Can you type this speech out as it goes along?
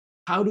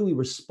how do we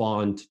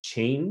respond to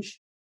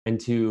change and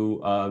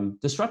to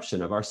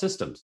disruption of our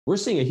systems? We're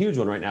seeing a huge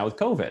one right now with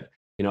COVID.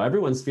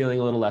 Everyone's feeling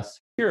a little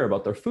less secure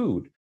about their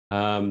food.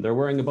 They're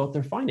worrying about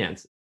their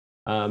finances.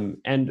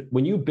 And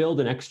when you build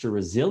an extra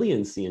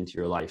resiliency into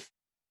your life,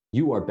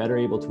 you are better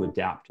able to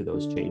adapt to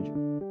those changes.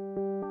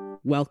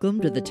 Welcome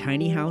to the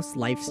Tiny House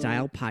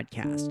Lifestyle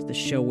Podcast, the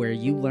show where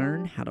you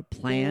learn how to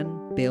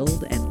plan,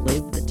 build, and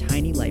live the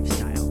tiny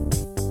lifestyle.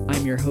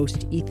 I'm your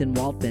host, Ethan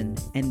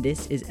Waltman, and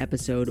this is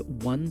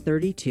episode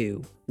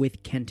 132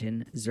 with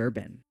Kenton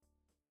Zerbin.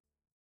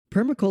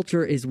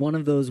 Permaculture is one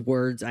of those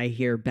words I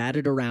hear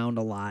batted around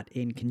a lot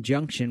in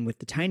conjunction with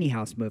the tiny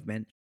house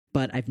movement,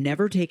 but I've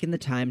never taken the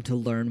time to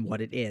learn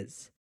what it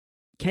is.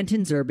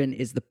 Kenton Zerbin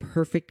is the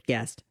perfect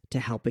guest to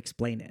help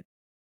explain it.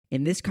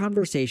 In this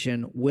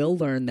conversation, we'll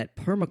learn that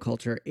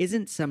permaculture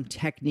isn't some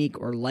technique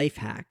or life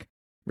hack.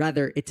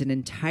 Rather, it's an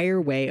entire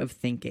way of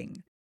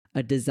thinking,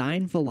 a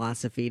design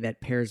philosophy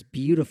that pairs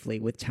beautifully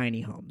with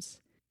tiny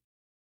homes.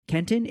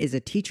 Kenton is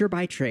a teacher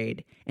by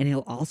trade, and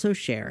he'll also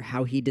share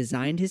how he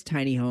designed his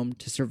tiny home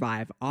to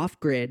survive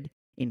off-grid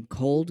in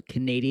cold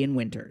Canadian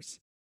winters.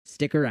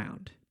 Stick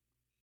around.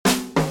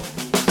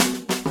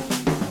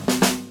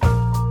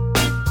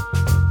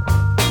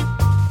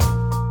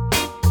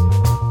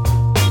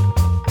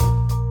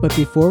 But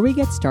before we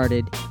get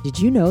started, did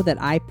you know that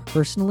I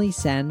personally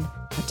send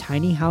a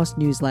Tiny House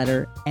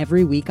newsletter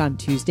every week on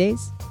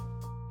Tuesdays?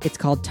 It's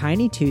called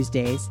Tiny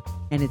Tuesdays,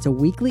 and it's a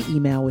weekly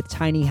email with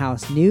Tiny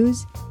House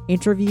news,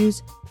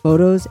 interviews,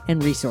 photos,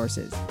 and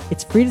resources.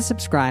 It's free to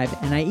subscribe,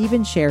 and I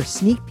even share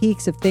sneak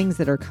peeks of things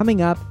that are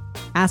coming up,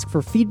 ask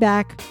for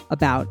feedback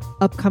about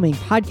upcoming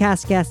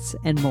podcast guests,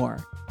 and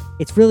more.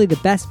 It's really the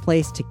best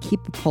place to keep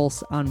a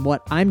pulse on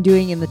what I'm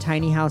doing in the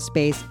tiny house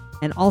space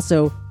and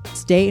also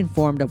stay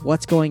informed of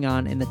what's going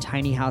on in the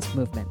tiny house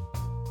movement.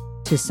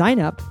 To sign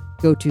up,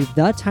 go to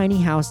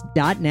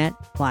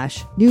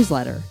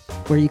thetinyhouse.net/newsletter,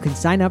 where you can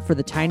sign up for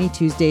the Tiny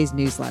Tuesdays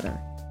newsletter.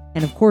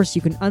 And of course,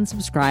 you can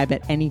unsubscribe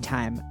at any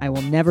time. I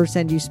will never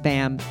send you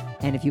spam,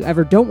 and if you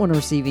ever don't want to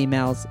receive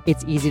emails,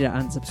 it's easy to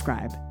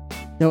unsubscribe.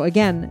 So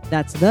again,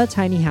 that's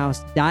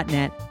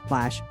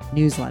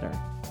thetinyhouse.net/newsletter.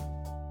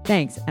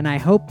 Thanks, and I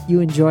hope you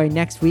enjoy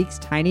next week's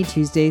Tiny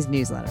Tuesdays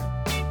newsletter.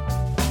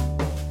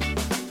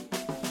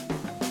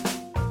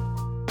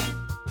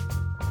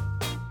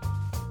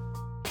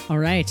 All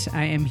right,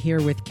 I am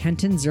here with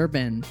Kenton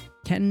Zerbin.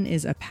 Kenton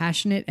is a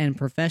passionate and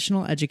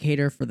professional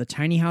educator for the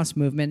tiny house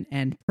movement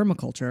and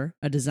permaculture,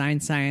 a design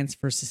science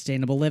for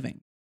sustainable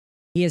living.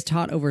 He has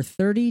taught over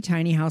 30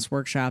 tiny house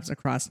workshops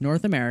across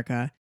North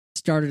America,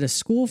 started a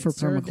school for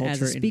permaculture,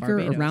 as a speaker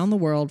around the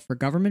world for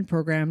government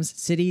programs,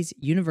 cities,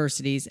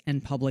 universities,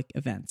 and public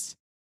events.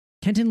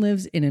 Kenton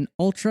lives in an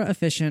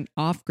ultra-efficient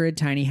off-grid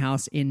tiny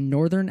house in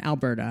northern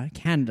Alberta,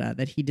 Canada,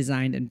 that he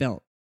designed and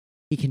built.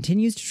 He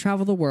continues to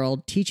travel the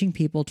world, teaching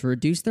people to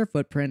reduce their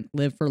footprint,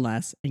 live for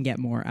less, and get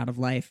more out of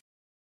life.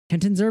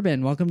 Kenton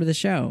Zerbin, welcome to the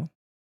show.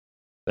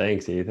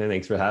 Thanks, Ethan.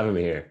 Thanks for having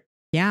me here.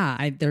 Yeah,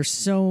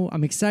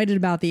 I'm excited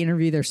about the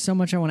interview. There's so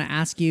much I want to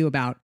ask you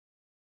about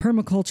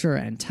permaculture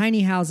and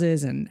tiny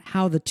houses and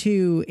how the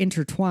two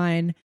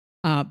intertwine.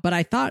 But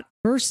I thought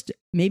first,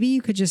 maybe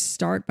you could just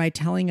start by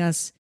telling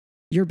us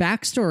your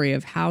backstory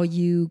of how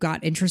you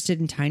got interested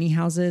in tiny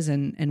houses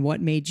and what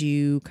made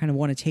you kind of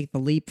want to take the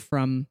leap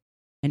from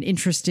an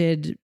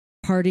interested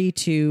party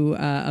to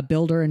a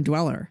builder and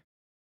dweller.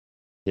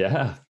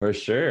 Yeah, for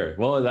sure.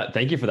 Well,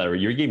 thank you for that.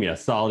 You gave me a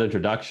solid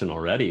introduction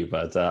already,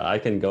 but I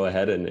can go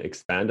ahead and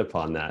expand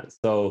upon that.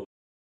 So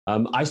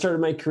I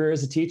started my career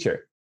as a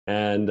teacher,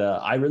 and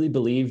I really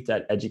believed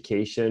that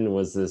education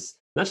was this,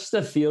 not just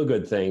a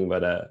feel-good thing,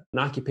 but an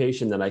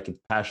occupation that I could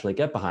passionately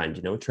get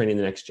behind, training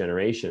the next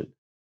generation.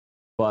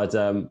 But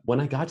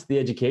when I got to the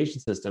education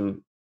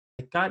system,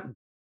 I got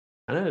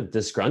kind of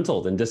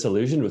disgruntled and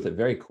disillusioned with it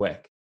very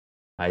quick.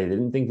 I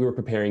didn't think we were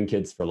preparing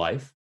kids for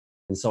life.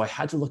 And so I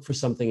had to look for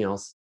something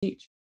else to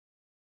teach.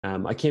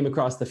 I came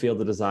across the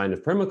field of design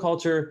of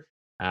permaculture,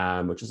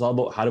 which is all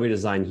about how do we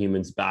design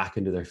humans back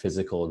into their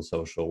physical and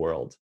social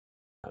world.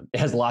 It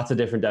has lots of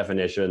different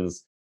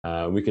definitions.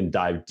 We can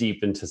dive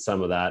deep into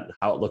some of that,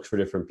 how it looks for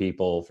different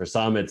people. For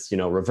some, it's,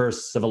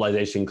 reverse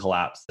civilization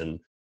collapse and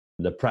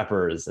the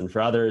preppers. And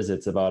for others,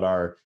 it's about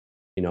our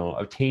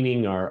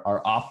obtaining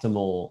our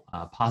optimal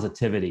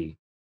positivity.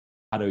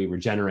 How do we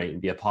regenerate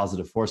and be a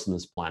positive force on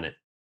this planet?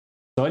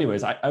 So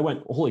anyways, I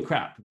went, holy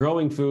crap,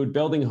 growing food,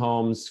 building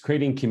homes,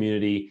 creating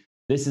community.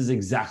 This is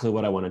exactly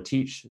what I want to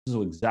teach. This is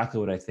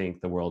exactly what I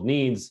think the world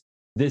needs.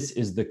 This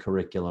is the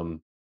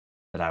curriculum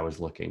that I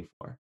was looking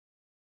for.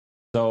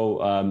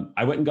 So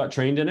I went and got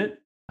trained in it,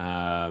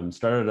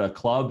 started a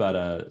club at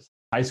a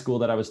high school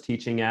that I was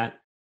teaching at,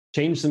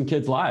 changed some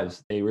kids'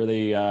 lives. They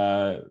really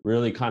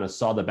kind of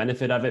saw the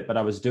benefit of it, but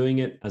I was doing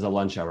it as a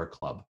lunch hour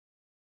club.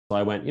 So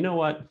I went, you know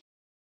what?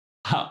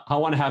 I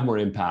want to have more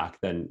impact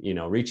than,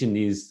 reaching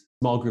these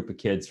small group of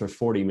kids for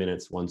 40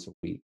 minutes once a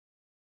week.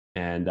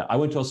 And I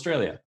went to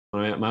Australia.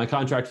 When my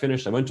contract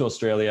finished, I went to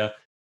Australia,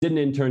 did an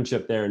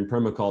internship there in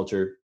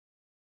permaculture,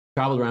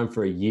 traveled around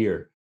for a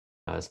year,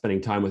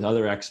 spending time with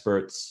other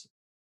experts,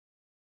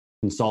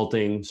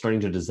 consulting, starting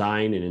to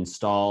design and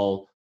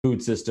install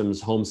food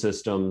systems, home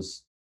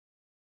systems,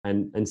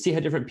 and see how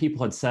different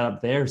people had set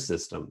up their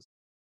systems.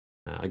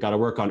 I got to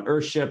work on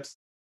earthships,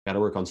 got to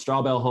work on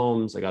straw bale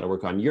homes, I got to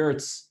work on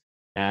yurts,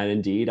 and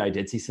indeed, I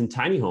did see some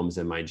tiny homes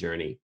in my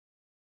journey.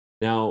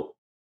 Now,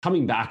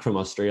 coming back from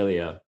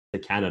Australia to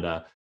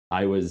Canada,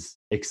 I was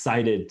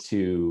excited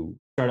to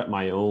start up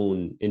my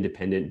own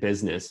independent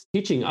business,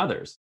 teaching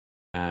others,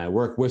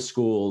 work with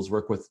schools,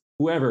 work with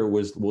whoever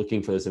was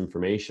looking for this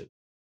information.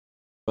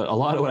 But a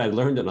lot of what I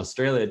learned in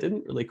Australia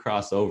didn't really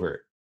cross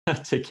over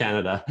to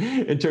Canada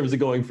in terms of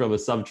going from a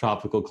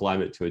subtropical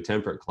climate to a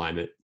temperate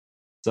climate.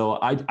 So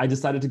I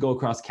decided to go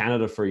across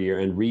Canada for a year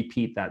and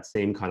repeat that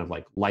same kind of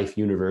like life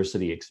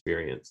university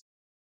experience.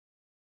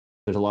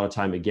 There's a lot of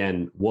time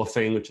again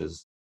woofing, which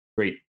is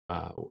a great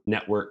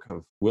network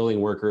of willing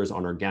workers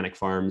on organic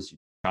farms. You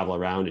travel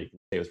around and you can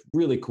stay with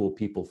really cool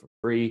people for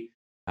free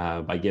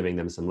by giving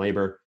them some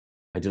labor.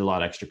 I did a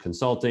lot of extra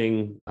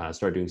consulting,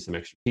 started doing some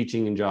extra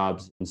teaching and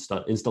jobs,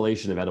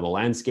 installation of edible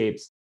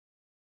landscapes,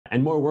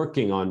 and more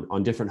working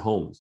on different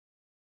homes.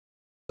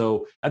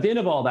 So at the end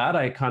of all that,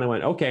 I kind of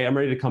went, okay, I'm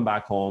ready to come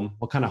back home.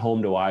 What kind of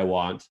home do I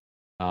want?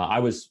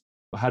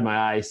 Had my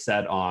eyes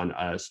set on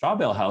a straw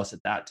bale house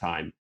at that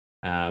time,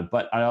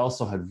 but I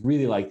also had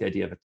really liked the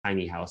idea of a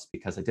tiny house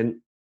because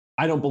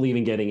I don't believe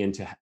in getting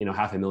into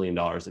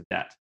 $500,000 of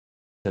debt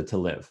to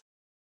live.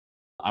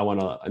 I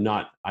want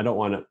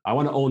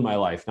to own my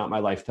life, not my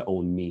life to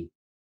own me.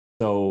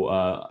 So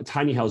a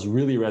tiny house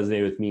really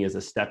resonated with me as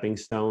a stepping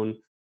stone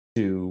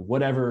to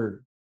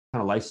whatever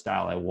kind of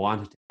lifestyle I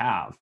wanted to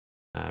have,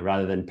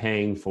 rather than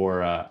paying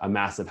for a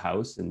massive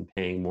house and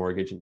paying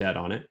mortgage and debt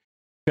on it,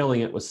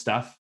 filling it with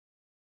stuff,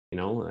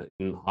 and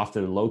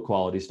often low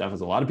quality stuff,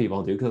 as a lot of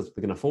people do because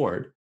they can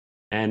afford,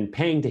 and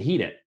paying to heat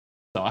it.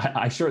 So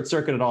I short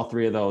circuited all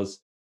three of those,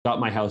 got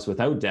my house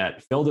without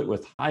debt, filled it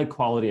with high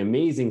quality,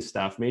 amazing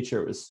stuff, made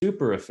sure it was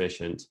super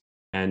efficient,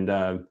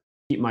 and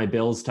keep my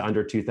bills to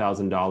under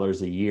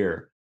 $2,000 a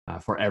year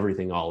for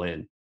everything all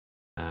in.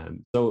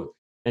 So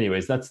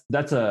anyways, that's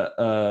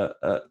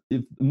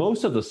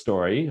most of the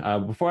story.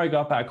 Before I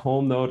got back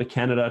home, though, to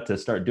Canada to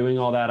start doing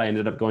all that, I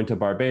ended up going to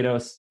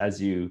Barbados.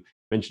 As you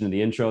mentioned in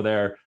the intro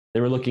there, they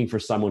were looking for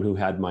someone who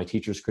had my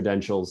teacher's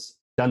credentials,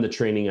 done the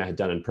training I had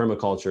done in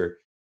permaculture.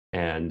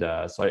 And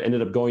so I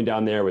ended up going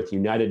down there with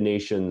United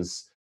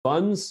Nations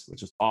funds,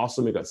 which is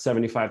awesome. We got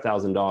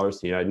 $75,000 to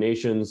the United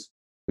Nations.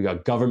 We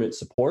got government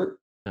support.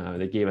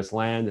 They gave us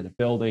land and a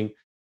building.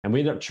 And we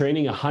ended up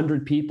training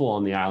 100 people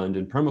on the island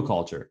in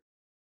permaculture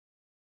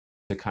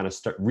to kind of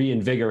start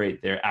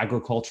reinvigorate their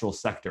agricultural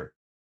sector.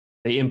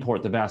 They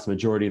import the vast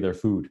majority of their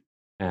food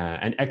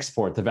and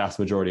export the vast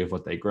majority of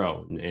what they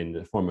grow in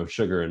the form of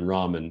sugar and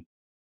rum and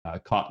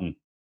cotton.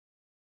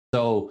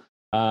 So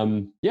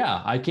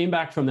I came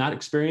back from that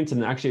experience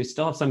and actually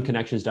still have some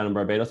connections down in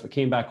Barbados, but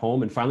came back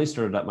home and finally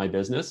started up my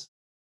business,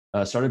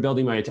 started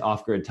building my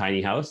off-grid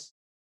tiny house.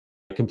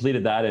 I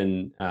completed that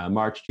in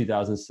March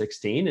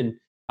 2016, and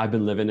I've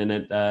been living in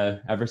it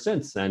ever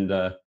since. And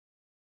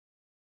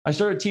I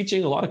started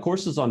teaching a lot of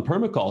courses on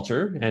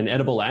permaculture and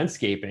edible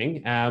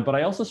landscaping, but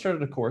I also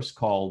started a course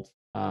called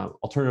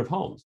Alternative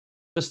Homes,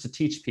 just to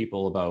teach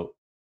people about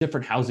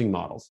different housing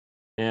models.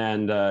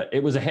 And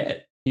it was a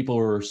hit. People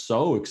were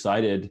so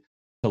excited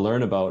to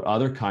learn about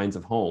other kinds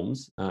of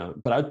homes.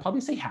 But I would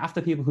probably say half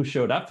the people who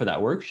showed up for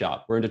that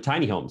workshop were into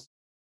tiny homes.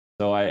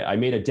 So I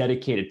made a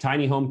dedicated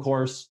tiny home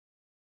course.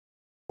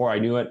 Before I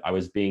knew it, I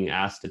was being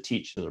asked to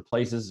teach in other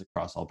places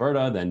across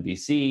Alberta, then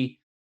BC,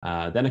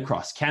 then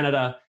across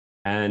Canada.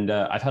 And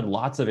I've had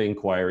lots of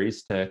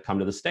inquiries to come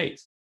to the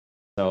States.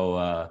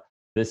 So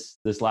this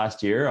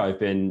last year, I've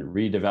been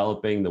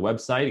redeveloping the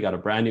website. I got a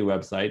brand new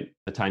website,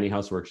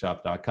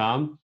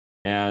 thetinyhouseworkshop.com.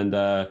 And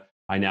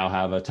I now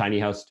have a tiny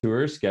house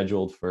tour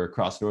scheduled for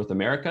across North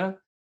America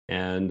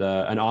and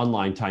an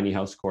online tiny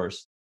house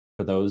course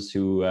for those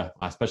who,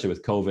 especially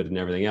with COVID and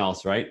everything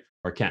else, right,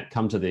 or can't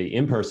come to the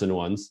in-person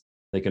ones.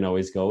 They can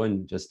always go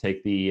and just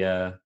take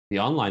the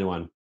online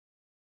one.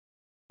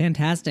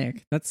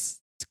 Fantastic. It's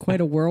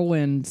quite a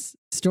whirlwind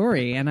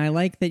story. And I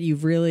like that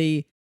you've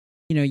really,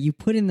 you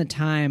put in the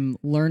time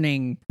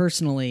learning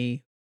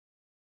personally,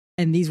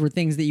 and these were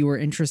things that you were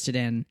interested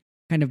in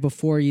kind of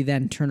before you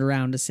then turned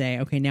around to say,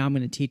 okay, now I'm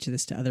going to teach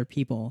this to other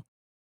people.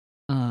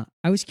 I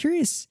was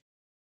curious.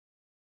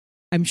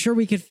 I'm sure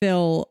we could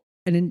fill,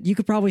 and you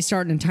could probably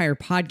start an entire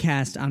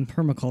podcast on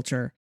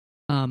permaculture.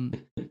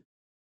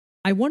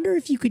 I wonder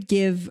if you could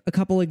give a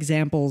couple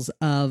examples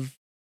of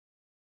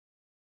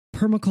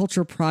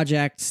permaculture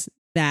projects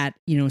that,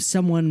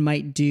 someone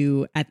might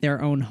do at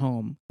their own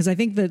home. Because I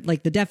think that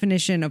the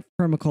definition of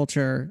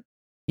permaculture,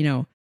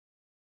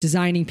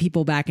 designing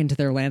people back into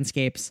their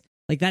landscapes,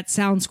 that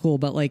sounds cool,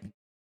 but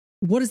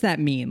what does that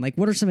mean?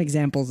 What are some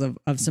examples of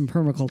some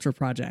permaculture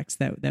projects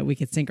that we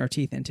could sink our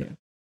teeth into?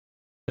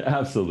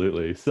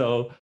 Absolutely.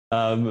 So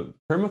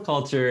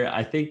permaculture,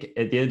 I think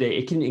at the end of the day,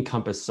 it can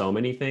encompass so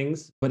many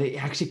things, but it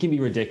actually can be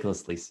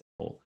ridiculously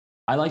simple.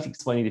 I like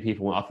explaining to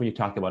people, often when you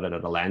talk about it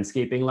at a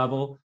landscaping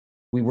level,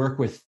 we work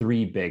with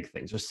three big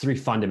things. There's three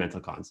fundamental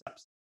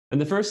concepts. And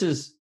the first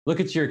is look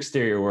at your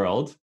exterior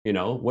world.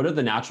 What are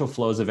the natural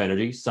flows of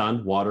energy?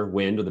 Sun, water,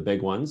 wind are the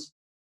big ones.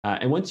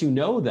 And once you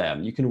know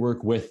them, you can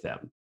work with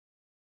them.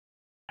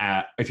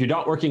 If you're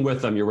not working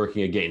with them, you're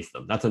working against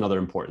them. That's another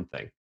important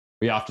thing.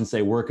 We often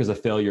say work is a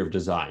failure of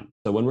design.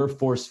 So when we're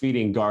force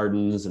feeding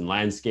gardens and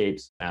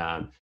landscapes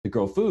to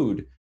grow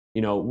food,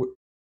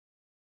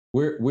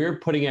 we're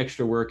putting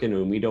extra work in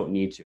when we don't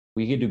need to.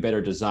 We can do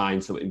better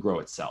design so it can grow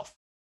itself.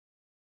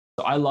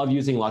 So I love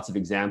using lots of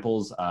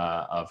examples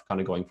of kind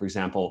of going, for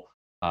example,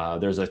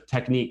 there's a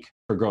technique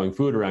for growing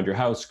food around your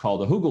house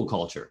called a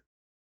hugelkultur,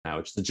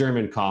 which is a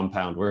German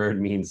compound word,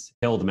 means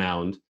hilled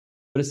mound.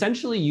 But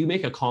essentially, you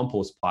make a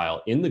compost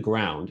pile in the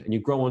ground and you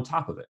grow on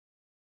top of it.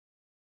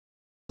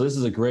 So this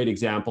is a great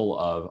example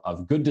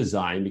of good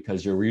design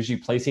because you're usually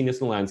placing this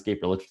in the landscape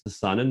relative to the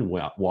sun and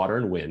water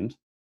and wind.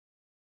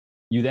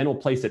 You then will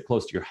place it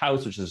close to your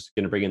house, which is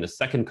going to bring in the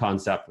second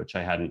concept, which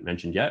I hadn't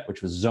mentioned yet,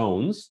 which was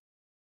zones.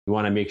 You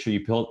want to make sure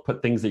you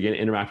put things that you're going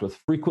to interact with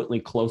frequently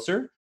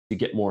closer to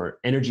get more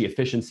energy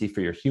efficiency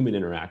for your human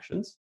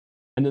interactions.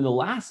 And then the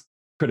last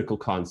critical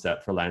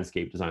concept for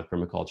landscape design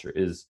permaculture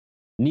is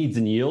needs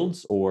and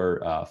yields,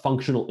 or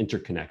functional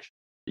interconnection.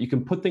 You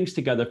can put things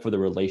together for the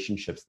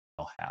relationships that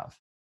they'll have.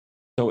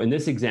 So in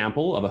this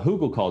example of a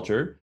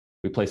hugelkultur,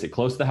 we place it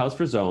close to the house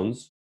for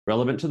zones,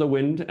 relevant to the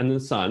wind and the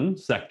sun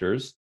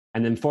sectors.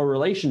 And then for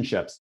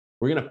relationships,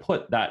 we're going to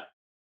put that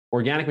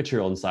organic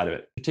material inside of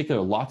it,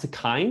 particularly lots of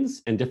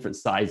kinds and different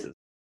sizes,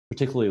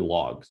 particularly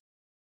logs.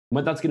 And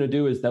what that's going to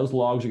do is those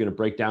logs are going to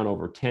break down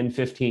over 10,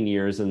 15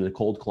 years in the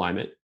cold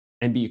climate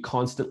and be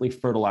constantly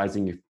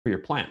fertilizing for your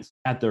plants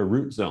at their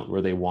root zone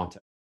where they want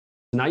it.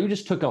 So now you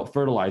just took out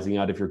fertilizing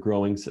out of your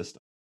growing system.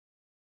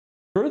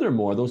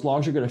 Furthermore, those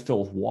logs are going to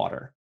fill with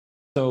water.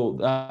 So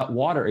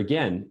water,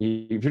 again,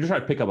 if you're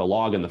trying to pick up a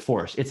log in the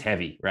forest, it's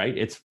heavy, right?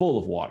 It's full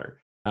of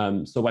water.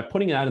 So by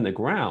putting that in the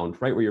ground,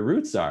 right where your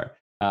roots are,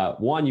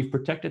 one, you've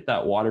protected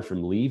that water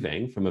from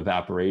leaving, from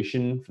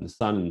evaporation, from the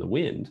sun and the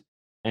wind.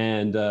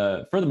 And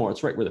furthermore,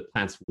 it's right where the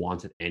plants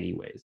want it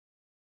anyways.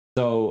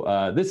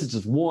 So this is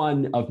just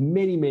one of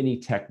many, many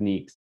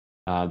techniques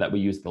that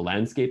we use at the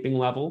landscaping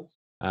level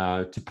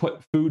to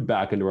put food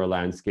back into our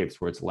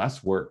landscapes where it's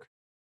less work.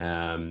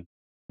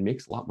 It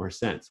makes a lot more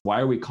sense. Why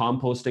are we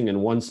composting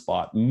in one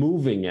spot,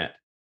 moving it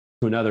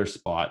to another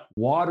spot,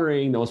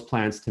 watering those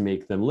plants to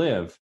make them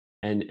live?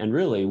 And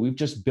really, we've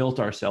just built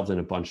ourselves in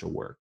a bunch of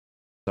work.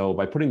 So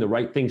by putting the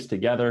right things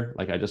together,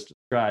 like I just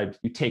described,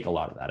 you take a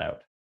lot of that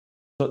out.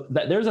 So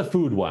there's a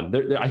food one.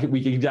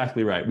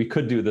 Exactly right. We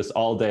could do this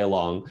all day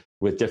long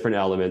with different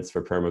elements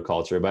for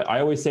permaculture. But I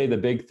always say the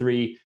big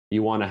three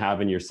you want to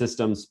have in your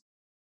systems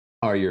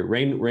are your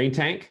rain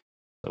tank.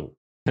 So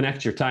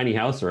connect your tiny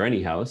house or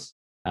any house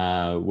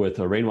with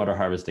a rainwater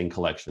harvesting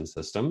collection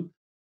system.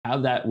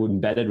 Have that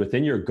embedded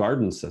within your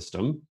garden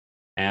system.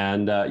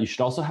 And you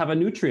should also have a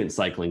nutrient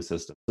cycling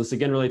system. This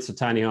again relates to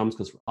tiny homes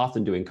because we're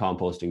often doing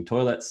composting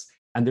toilets.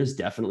 And there's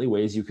definitely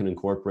ways you can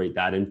incorporate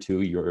that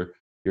into your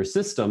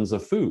systems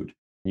of food.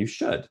 You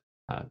should.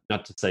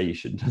 Not to say you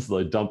should just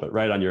dump it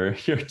right on your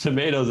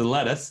tomatoes and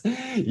lettuce.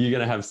 You're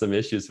going to have some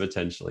issues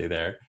potentially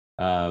there.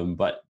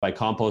 But by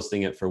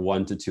composting it for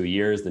 1 to 2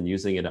 years, then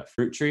using it at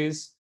fruit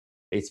trees,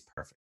 it's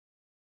perfect.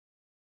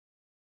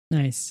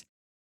 Nice.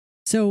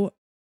 So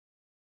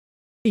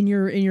in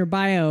your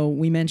bio,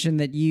 we mentioned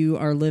that you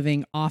are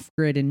living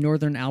off-grid in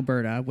northern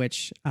Alberta,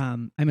 which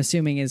I'm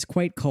assuming is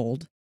quite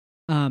cold.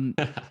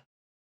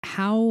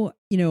 How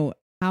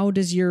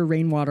does your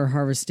rainwater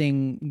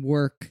harvesting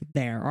work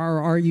there?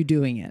 Or are you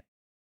doing it?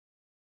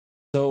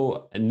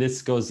 So, and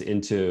this goes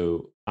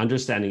into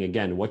understanding,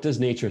 again, what does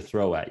nature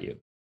throw at you?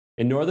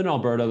 In northern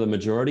Alberta, the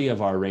majority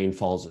of our rain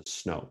falls as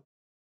snow.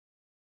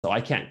 So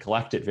I can't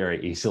collect it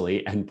very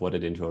easily and put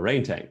it into a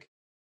rain tank.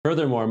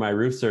 Furthermore, my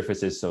roof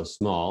surface is so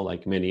small,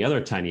 like many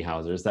other tiny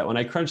houses, that when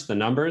I crunch the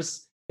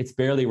numbers, it's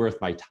barely worth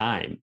my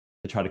time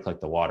to try to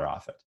collect the water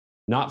off it.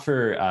 Not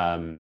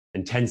for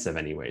intensive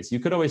anyways. You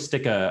could always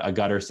stick a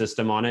gutter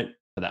system on it,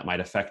 but that might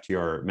affect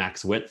your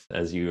max width,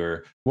 as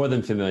you're more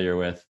than familiar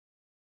with,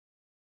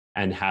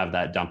 and have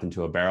that dump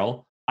into a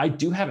barrel. I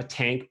do have a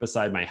tank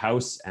beside my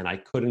house, and I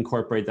could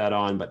incorporate that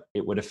on, but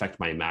it would affect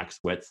my max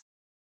width.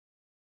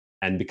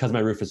 And because my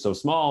roof is so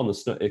small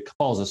and it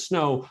falls as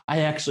snow,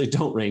 I actually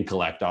don't rain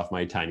collect off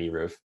my tiny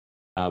roof.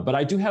 But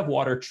I do have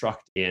water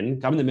trucked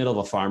in. I'm in the middle of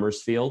a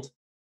farmer's field.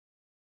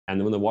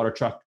 And when the water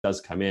truck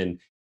does come in,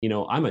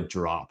 I'm a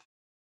drop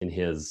in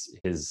his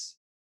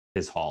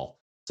haul.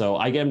 So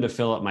I get him to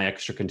fill up my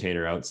extra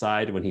container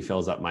outside when he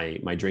fills up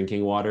my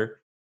drinking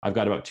water. I've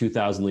got about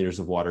 2,000 liters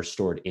of water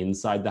stored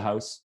inside the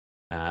house.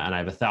 And I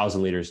have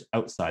 1,000 liters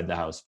outside the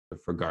house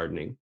for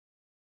gardening.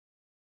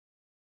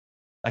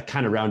 That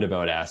kind of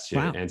roundabout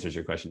answers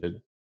your question,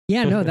 dude.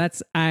 Yeah, no,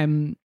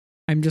 I'm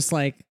just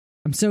like,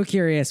 I'm so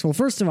curious. Well,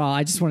 first of all,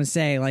 I just want to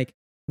say, like,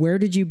 where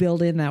did you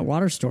build in that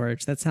water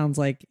storage? That sounds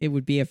like it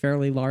would be a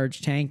fairly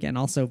large tank and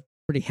also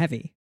pretty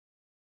heavy.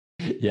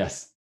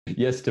 Yes.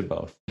 Yes to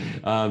both.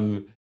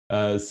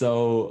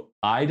 So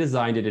I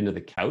designed it into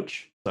the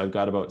couch. So I've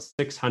got about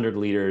 600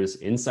 liters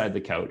inside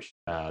the couch.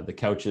 The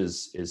couch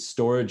is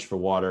storage for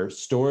water,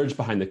 storage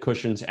behind the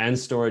cushions, and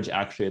storage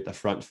actually at the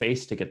front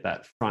face to get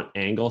that front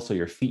angle so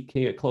your feet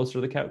can get closer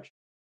to the couch.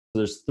 So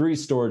there's 3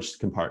 storage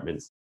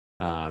compartments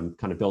kind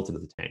of built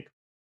into the tank,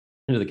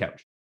 into the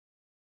couch.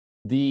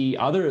 The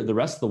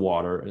rest of the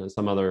water, and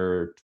some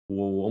other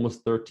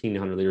almost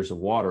 1,300 liters of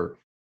water,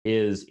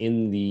 is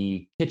in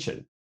the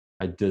kitchen.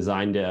 I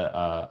designed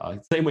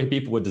a same way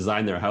people would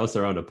design their house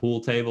around a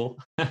pool table.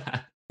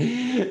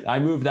 I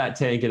moved that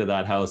tank into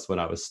that house when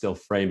I was still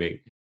framing,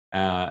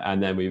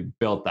 and then we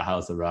built the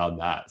house around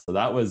that. So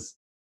that was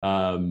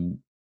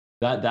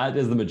that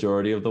is the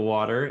majority of the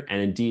water,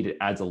 and indeed it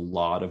adds a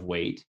lot of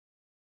weight.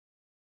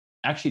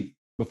 Actually,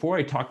 before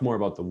I talk more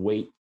about the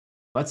weight,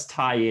 let's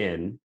tie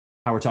in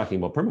how we're talking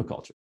about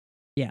permaculture.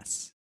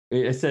 Yes.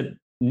 I said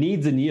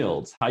needs and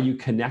yields, how you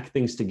connect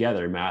things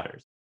together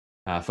matters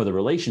for the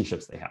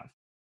relationships they have.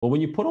 Well, when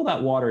you put all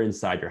that water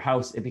inside your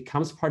house, it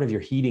becomes part of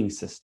your heating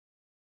system.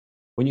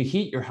 When you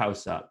heat your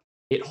house up,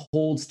 it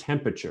holds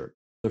temperature.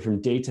 So from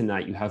day to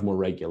night, you have more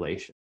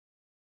regulation.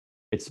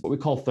 It's what we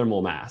call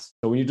thermal mass.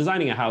 So when you're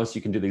designing a house,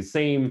 you can do the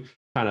same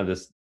kind of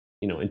this,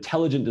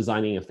 intelligent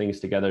designing of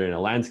things together in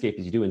a landscape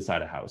as you do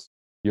inside a house.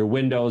 Your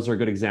windows are a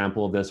good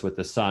example of this with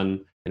the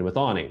sun and with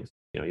awnings.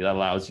 That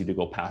allows you to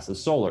go passive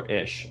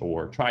solar-ish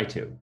or try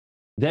to.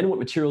 Then what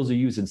materials you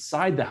use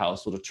inside the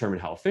house will determine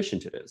how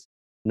efficient it is.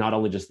 Not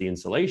only just the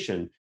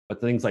insulation,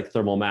 but things like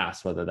thermal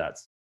mass, whether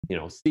that's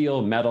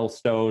steel, metal,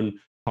 stone,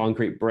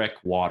 concrete, brick,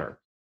 water.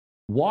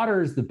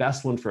 Water is the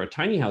best one for a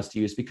tiny house to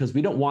use because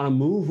we don't want to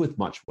move with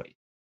much weight.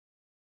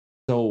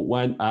 So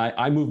when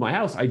I move my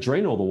house, I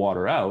drain all the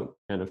water out.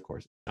 And of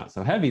course, it's not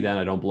so heavy then,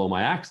 I don't blow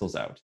my axles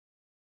out.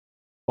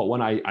 But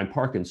when I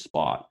park and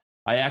spot,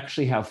 I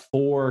actually have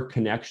 4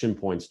 connection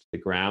points to the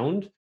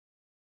ground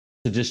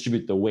to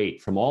distribute the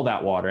weight from all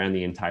that water and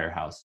the entire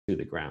house to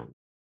the ground.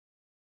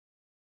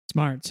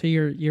 Smart. So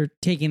you're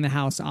taking the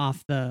house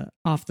off the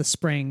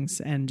springs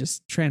and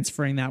just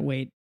transferring that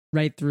weight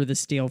right through the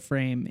steel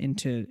frame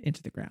into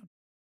the ground.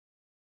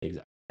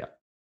 Exactly. Yeah.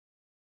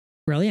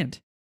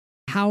 Brilliant.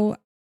 How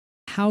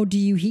do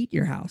you heat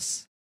your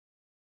house?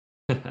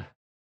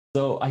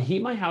 So I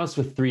heat my house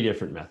with 3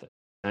 different methods.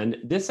 And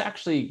this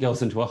actually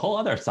goes into a whole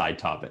other side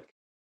topic.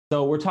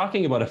 So we're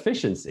talking about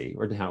efficiency.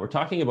 We're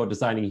talking about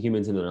designing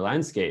humans into their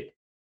landscape.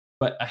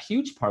 But a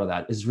huge part of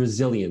that is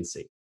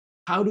resiliency.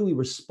 How do we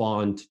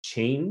respond to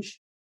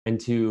change and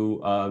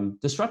to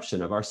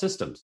disruption of our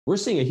systems? We're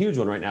seeing a huge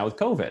one right now with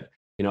COVID.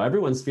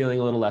 Everyone's feeling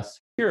a little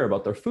less secure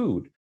about their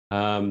food.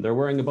 They're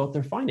worrying about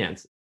their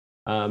finances.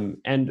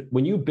 And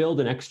when you build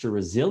an extra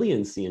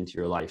resiliency into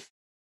your life,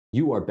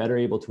 you are better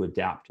able to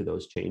adapt to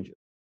those changes.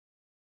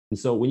 And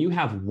so when you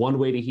have one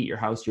way to heat your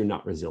house, you're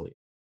not resilient.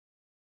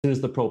 As soon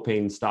as the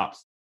propane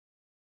stops,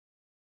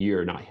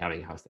 you're not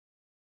having a house.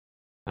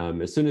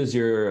 As soon as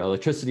your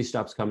electricity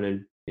stops coming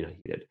in, you're not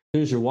heated. As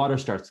soon as your water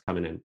starts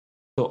coming in.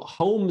 So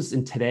homes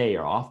in today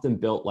are often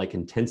built like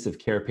intensive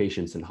care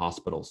patients in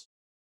hospitals.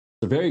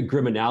 It's a very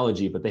grim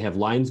analogy, but they have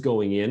lines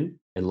going in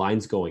and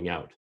lines going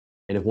out.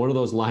 And if one of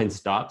those lines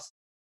stops,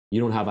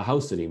 you don't have a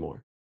house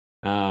anymore,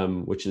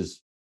 which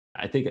is,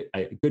 I think,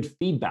 a good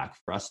feedback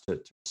for us to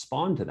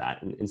respond to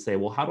that and say,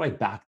 well, how do I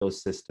back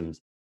those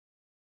systems?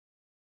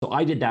 So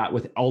I did that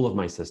with all of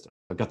my systems.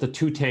 I've got the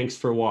 2 tanks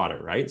for water,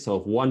 right? So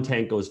if one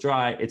tank goes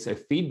dry, it's a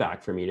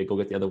feedback for me to go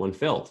get the other one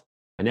filled.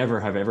 I never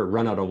have ever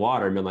run out of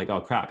water and been like,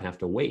 oh crap, I have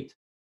to wait.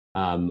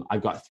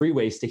 I've got 3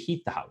 ways to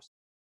heat the house.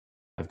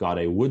 I've got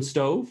a wood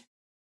stove,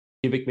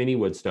 cubic mini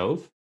wood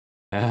stove.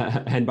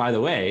 And by the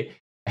way,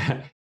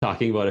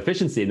 talking about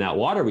efficiency in that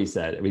water we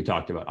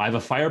talked about, I have a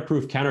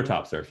fireproof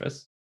countertop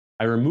surface.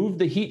 I removed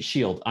the heat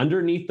shield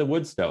underneath the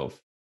wood stove.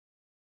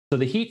 So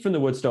the heat from the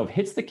wood stove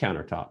hits the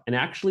countertop and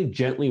actually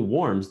gently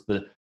warms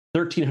the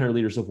 1,300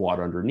 liters of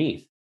water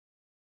underneath.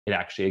 It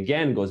actually,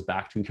 again, goes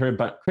back to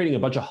creating a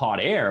bunch of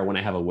hot air when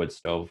I have a wood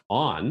stove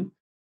on.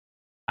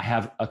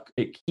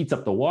 It heats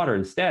up the water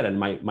instead, and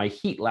my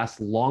heat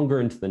lasts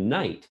longer into the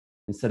night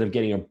instead of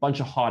getting a bunch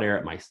of hot air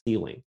at my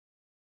ceiling.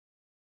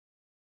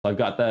 So I've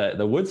got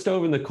the wood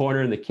stove in the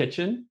corner in the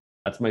kitchen.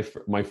 That's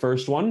my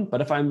first one.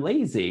 But if I'm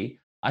lazy,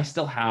 I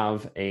still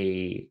have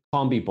a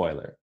combi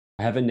boiler.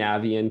 I have a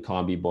Navion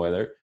combi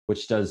boiler,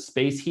 which does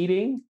space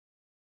heating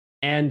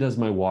and does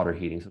my water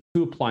heating. So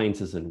 2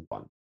 appliances in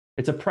one.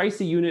 It's a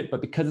pricey unit,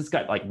 but because it's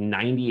got like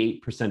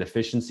 98%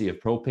 efficiency of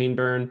propane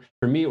burn,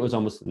 for me, it was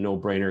almost a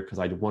no-brainer because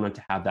I wanted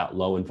to have that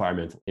low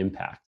environmental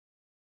impact.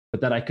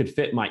 But that I could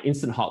fit my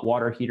instant hot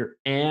water heater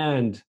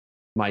and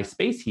my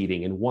space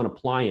heating in one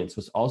appliance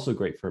was also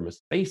great from a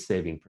space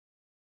saving.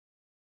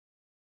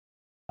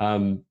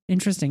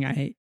 Interesting.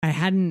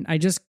 I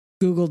just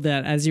Googled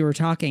that as you were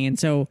talking. And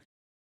so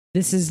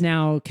this is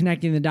now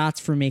connecting the dots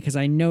for me because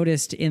I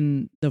noticed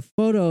in the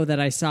photo that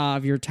I saw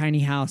of your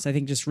tiny house, I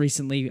think just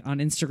recently on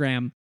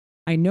Instagram,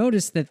 I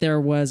noticed that there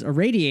was a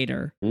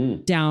radiator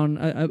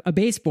down a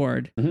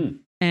baseboard. Mm-hmm.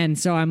 And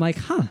so I'm like,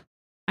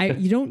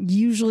 You don't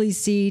usually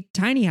see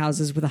tiny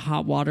houses with a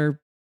hot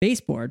water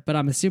baseboard, but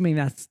I'm assuming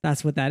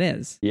that's what that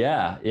is.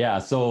 Yeah.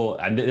 So,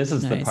 and this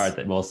is the Nice. part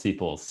that most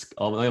people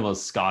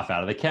almost scoff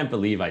at. They can't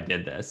believe I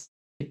did this.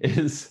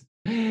 Is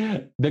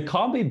the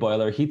combi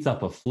boiler heats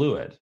up a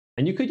fluid,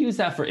 and you could use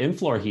that for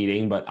in-floor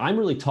heating. But I'm a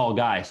really tall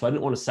guy, so I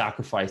didn't want to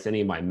sacrifice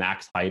any of my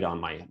max height on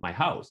my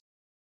house.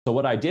 So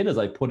what I did is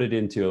I put it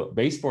into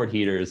baseboard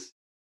heaters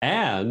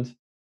and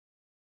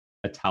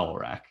a towel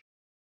rack.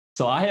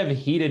 So I have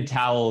heated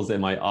towels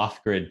in my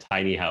off-grid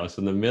tiny house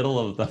in the middle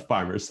of the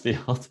farmer's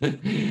field.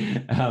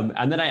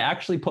 And then I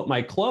actually put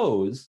my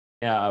clothes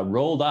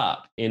rolled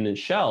up in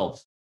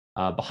shelves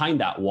behind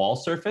that wall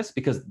surface,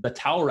 because the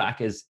towel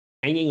rack is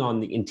hanging on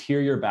the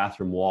interior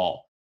bathroom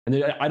wall. And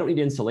then I don't need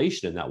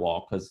insulation in that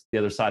wall because the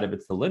other side of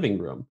it's the living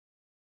room.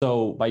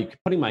 So by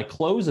putting my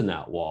clothes in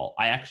that wall,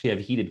 I actually have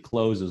heated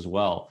clothes as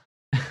well.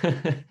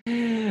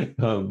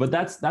 But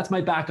that's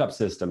my backup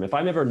system. If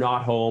I'm ever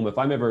not home, if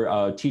I'm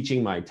ever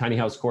teaching my tiny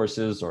house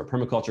courses or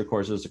permaculture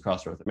courses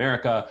across North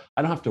America,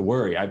 I don't have to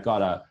worry. I've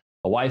got a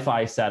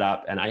Wi-Fi set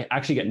up, and I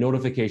actually get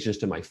notifications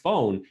to my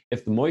phone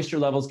if the moisture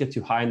levels get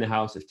too high in the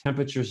house, if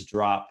temperatures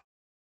drop,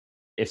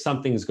 if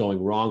something's going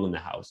wrong in the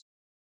house.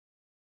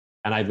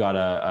 And I've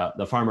got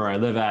the farmer I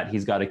live at,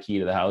 he's got a key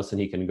to the house, and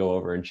he can go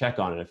over and check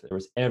on it if there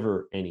was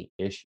ever any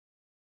issue.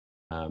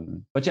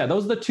 But yeah,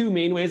 those are the two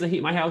main ways I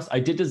heat my house. I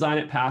did design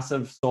it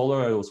passive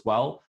solar as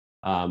well.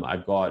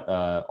 I've got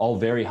all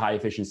very high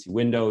efficiency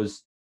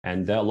windows,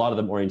 and a lot of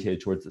them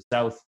oriented towards the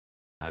south,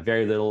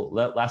 very little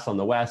less on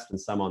the west and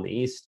some on the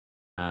east.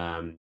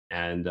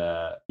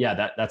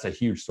 Yeah, that's a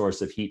huge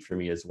source of heat for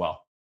me as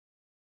well.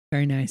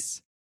 Very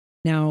nice.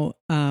 Now,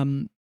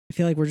 I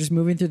feel like we're just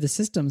moving through the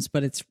systems,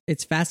 but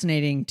it's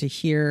fascinating to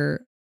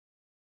hear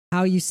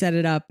how you set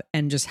it up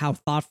and just how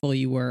thoughtful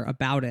you were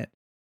about it.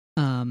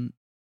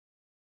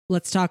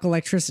 Let's talk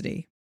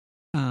electricity.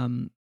 Okay.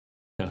 I'm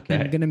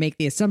going to make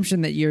the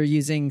assumption that you're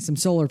using some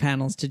solar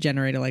panels to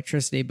generate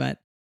electricity, but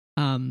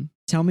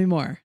tell me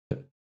more.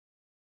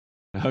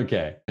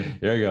 Okay,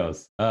 here it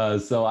goes.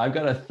 So I've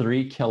got a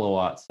 3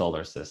 kilowatt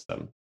solar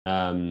system.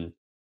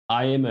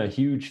 I am a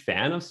huge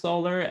fan of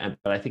solar,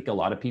 but I think a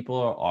lot of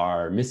people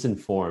are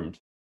misinformed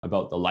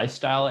about the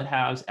lifestyle it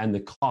has and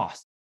the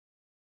cost.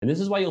 And this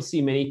is why you'll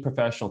see many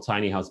professional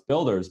tiny house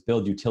builders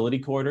build utility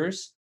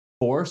corridors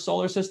for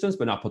solar systems,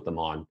 but not put them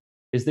on,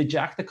 is they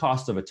jack the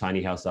cost of a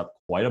tiny house up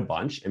quite a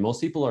bunch. And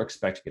most people are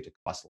expecting it to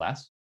cost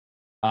less.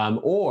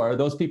 Or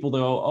those people that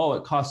go, oh,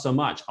 it costs so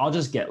much, I'll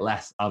just get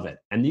less of it.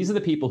 And these are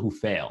the people who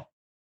fail.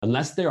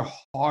 Unless they're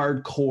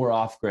hardcore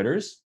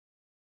off-gridders,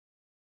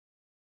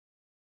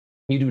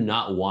 you do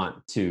not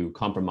want to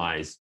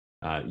compromise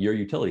your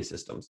utility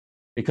systems.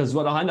 Because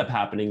what will end up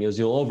happening is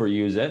you'll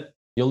overuse it,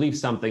 you'll leave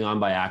something on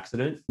by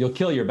accident, you'll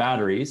kill your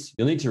batteries,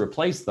 you'll need to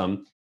replace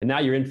them, and now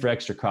you're in for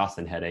extra cost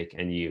and headache,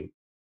 and you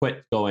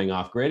quit going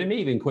off-grid, and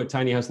maybe even quit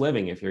tiny house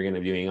living if you're going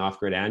to be doing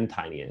off-grid and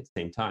tiny at the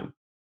same time.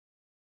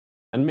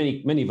 And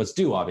many of us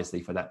do,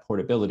 obviously, for that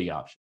portability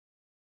option.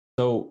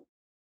 So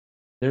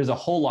there's a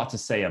whole lot to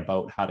say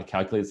about how to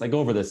calculate this. I go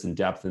over this in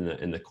depth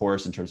in the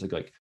course in terms of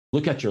like,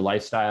 look at your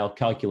lifestyle,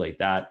 calculate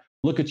that,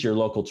 look at your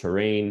local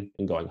terrain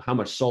and going, how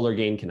much solar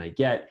gain can I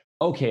get?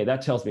 Okay,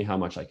 that tells me how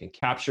much I can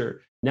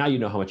capture. Now you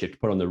know how much you have to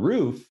put on the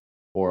roof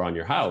or on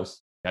your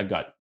house. I've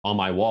got on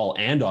my wall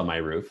and on my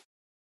roof.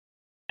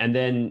 And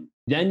then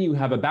you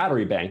have a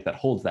battery bank that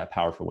holds that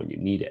power for when you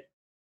need it.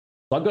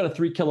 So I've got a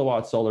 3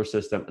 kilowatt solar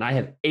system, and I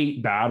have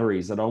 8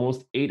 batteries at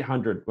almost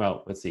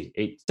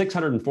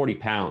 640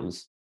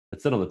 pounds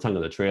that sit on the tongue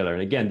of the trailer.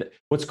 And again,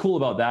 what's cool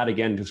about that,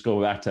 again, just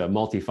go back to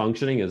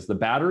multifunctioning, is the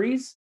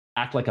batteries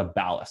act like a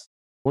ballast.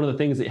 One of the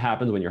things that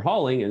happens when you're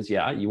hauling is,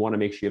 you want to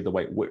make sure you have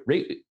the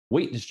right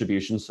weight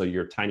distribution so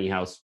your tiny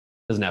house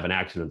doesn't have an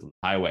accident on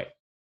the highway.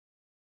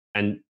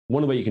 And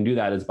one of the ways you can do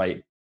that is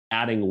by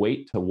adding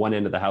weight to one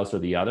end of the house or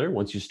the other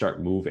once you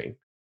start moving.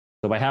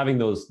 So by having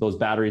those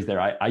batteries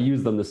there, I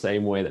use them the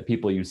same way that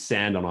people use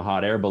sand on a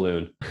hot air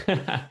balloon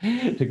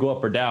to go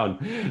up or down.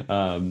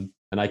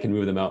 And I can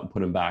move them out and put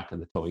them back in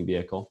the towing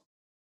vehicle.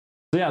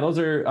 So yeah, those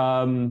are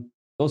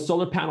those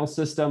solar panel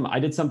system.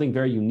 I did something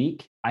very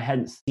unique. I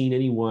hadn't seen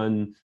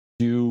anyone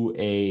do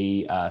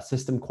a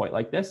system quite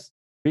like this.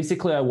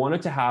 Basically, I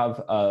wanted to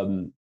have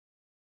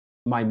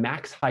my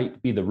max height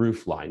be the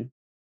roof line,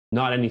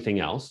 not anything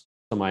else.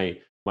 So my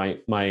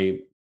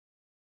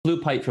flue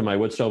pipe for my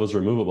wood stove is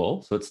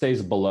removable, so it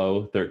stays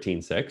below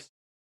 13.6.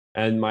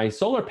 And my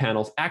solar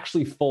panels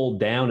actually fold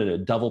down in a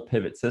double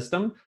pivot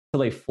system so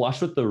they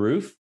flush with the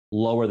roof,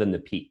 lower than the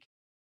peak.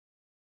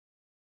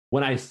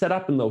 When I set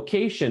up in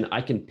location, I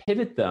can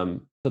pivot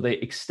them so they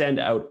extend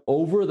out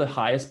over the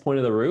highest point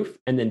of the roof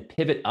and then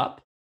pivot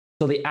up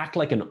so they act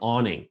like an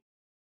awning.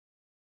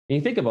 And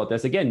you think about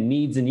this, again,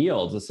 needs and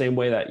yields, the same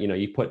way that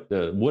you put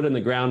the wood in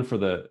the ground for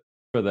the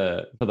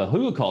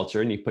hugelkultur,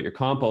 and you put your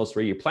compost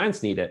where your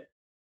plants need it.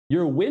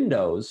 Your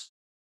windows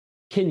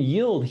can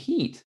yield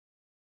heat,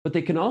 but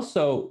they can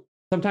also,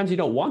 sometimes you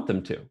don't want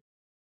them to.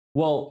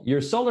 Well,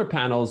 your solar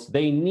panels,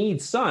 they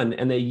need sun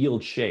and they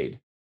yield shade.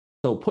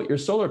 So put your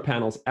solar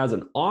panels as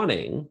an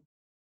awning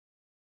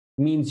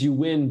means you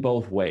win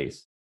both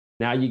ways.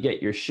 Now you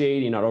get your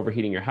shade, you're not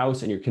overheating your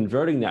house, and you're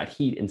converting that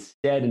heat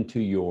instead into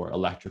your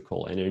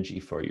electrical energy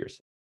for your.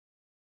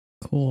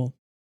 Cool.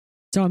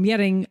 So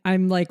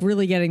I'm like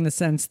really getting the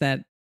sense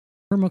that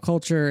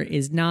permaculture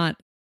is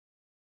not,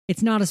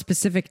 it's not a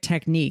specific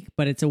technique,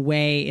 but it's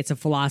a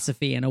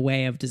philosophy and a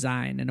way of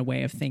design and a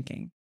way of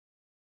thinking.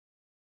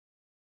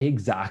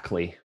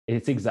 Exactly.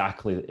 It's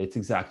exactly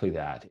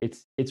that.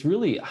 It's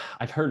really,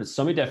 I've heard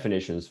so many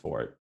definitions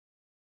for it.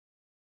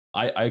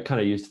 I kind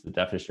of used the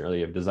definition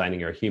earlier of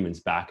designing our humans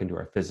back into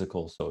our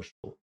physical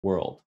social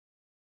world.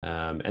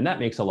 And that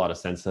makes a lot of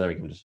sense to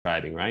everything I'm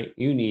describing, right?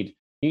 You need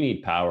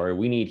power,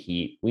 we need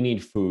heat, we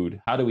need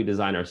food. How do we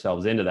design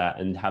ourselves into that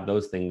and have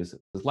those things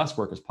as less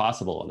work as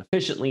possible and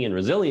efficiently and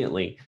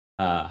resiliently?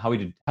 How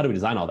do we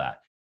design all that?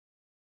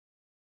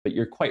 But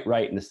you're quite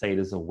right in to say it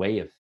is a way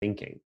of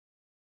thinking.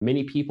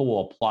 Many people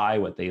will apply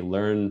what they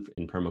learn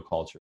in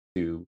permaculture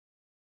to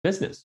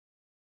business.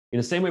 In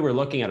the same way we're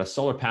looking at a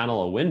solar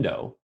panel, a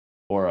window,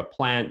 or a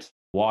plant,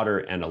 water,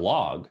 and a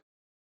log,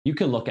 you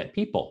can look at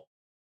people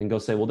and go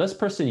say, well, this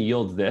person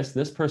yields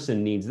this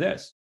person needs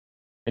this.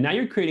 And now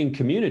you're creating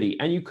community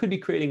and you could be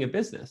creating a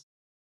business.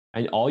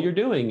 And all you're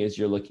doing is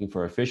you're looking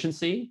for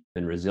efficiency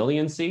and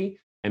resiliency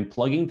and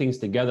plugging things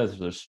together so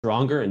they're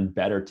stronger and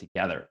better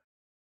together,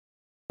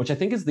 which I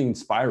think is the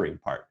inspiring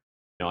part.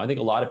 I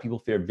think a lot of people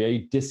feel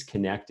very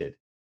disconnected.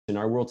 In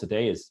our world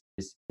today is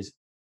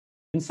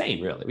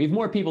insane, really. We have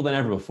more people than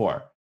ever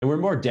before, and we're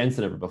more dense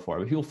than ever before.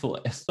 But people feel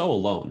so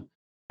alone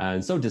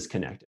and so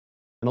disconnected.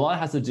 And a lot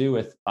has to do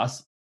with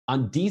us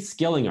on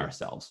de-skilling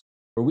ourselves,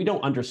 where we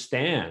don't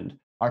understand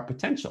our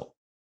potential,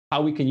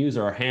 how we can use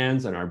our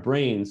hands and our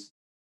brains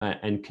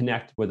and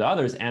connect with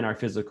others and our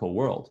physical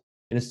world.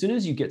 And as soon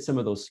as you get some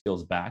of those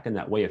skills back and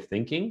that way of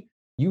thinking,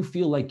 you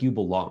feel like you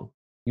belong.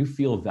 You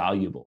feel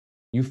valuable.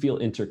 You feel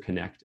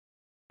interconnected.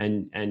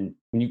 And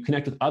when you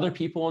connect with other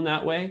people in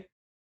that way,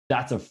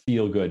 that's a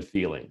feel-good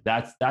feeling.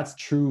 That's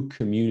true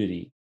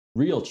community,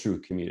 real true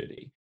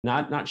community.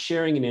 Not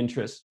sharing an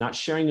interest, not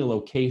sharing a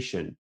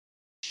location,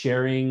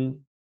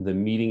 sharing the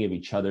meeting of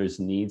each other's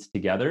needs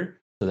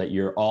together so that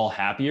you're all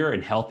happier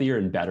and healthier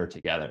and better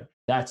together.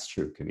 That's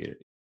true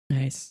community.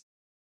 Nice.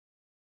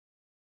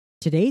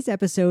 Today's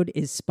episode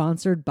is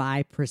sponsored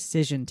by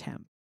Precision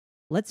Temp.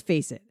 Let's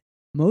face it,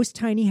 most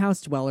tiny house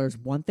dwellers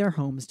want their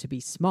homes to be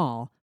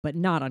small, but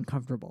not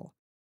uncomfortable.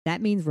 That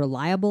means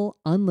reliable,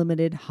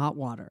 unlimited hot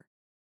water.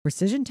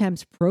 Precision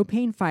Temp's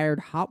propane-fired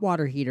hot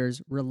water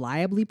heaters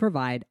reliably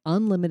provide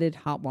unlimited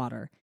hot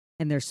water,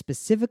 and they're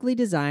specifically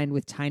designed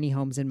with tiny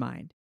homes in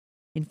mind.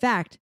 In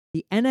fact,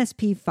 the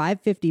NSP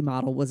 550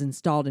 model was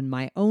installed in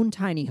my own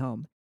tiny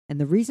home, and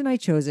the reason I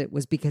chose it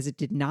was because it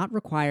did not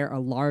require a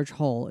large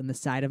hole in the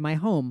side of my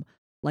home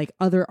like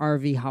other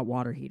RV hot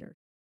water heaters.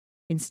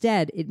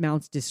 Instead, it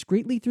mounts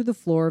discreetly through the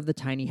floor of the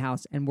tiny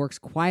house and works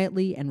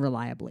quietly and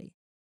reliably.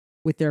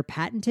 With their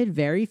patented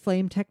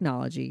VariFlame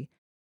technology,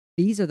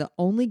 these are the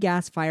only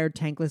gas-fired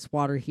tankless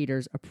water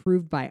heaters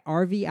approved by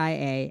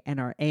RVIA and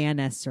are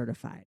ANS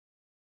certified.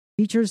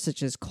 Features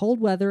such as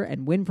cold weather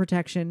and wind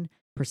protection,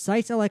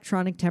 precise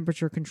electronic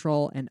temperature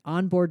control, and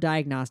onboard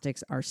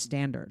diagnostics are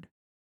standard.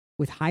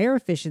 With higher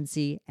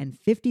efficiency and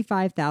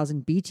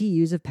 55,000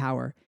 BTUs of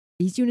power,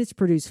 these units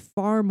produce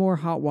far more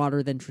hot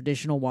water than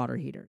traditional water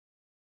heaters.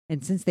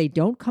 And since they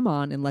don't come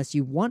on unless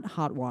you want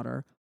hot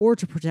water or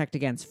to protect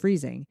against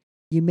freezing,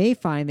 you may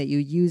find that you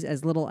use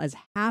as little as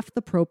half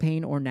the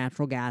propane or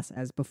natural gas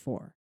as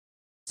before.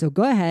 So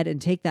go ahead and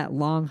take that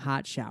long,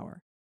 hot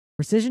shower.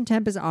 Precision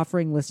Temp is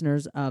offering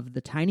listeners of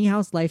the Tiny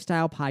House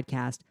Lifestyle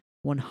podcast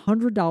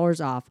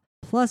 $100 off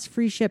plus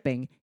free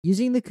shipping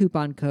using the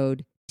coupon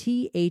code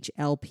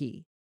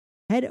THLP.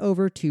 Head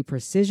over to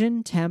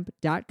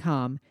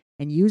precisiontemp.com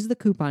and use the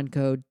coupon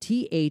code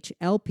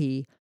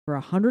THLP for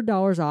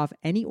 $100 off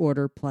any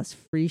order plus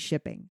free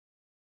shipping.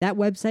 That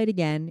website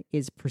again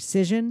is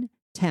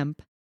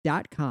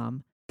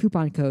precisiontemp.com,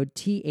 coupon code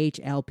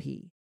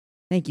THLP.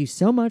 Thank you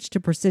so much to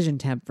Precision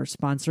Temp for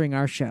sponsoring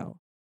our show.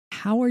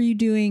 How are you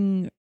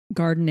doing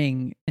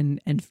gardening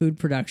and food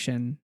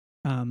production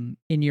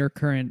in your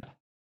current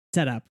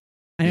setup?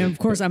 And of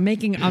course, I'm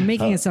making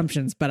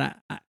assumptions, but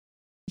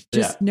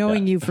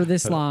knowing you for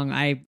this long,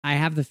 I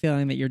have the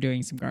feeling that you're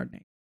doing some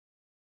gardening.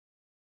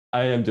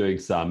 I am doing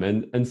some,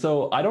 and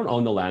so I don't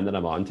own the land that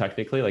I'm on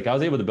technically. Like I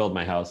was able to build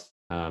my house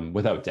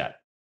without debt,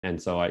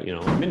 and so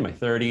I'm in my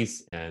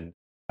 30s and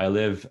I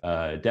live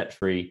debt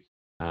free.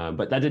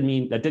 But that didn't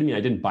mean I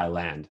didn't buy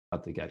land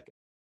at the get go.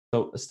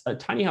 So a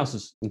tiny house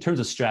is, in terms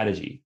of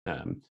strategy,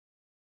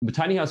 the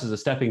tiny house is a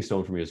stepping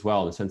stone for me as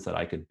well, in the sense that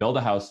I could build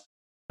a house,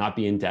 not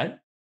be in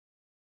debt,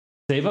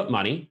 save up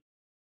money,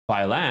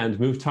 buy land,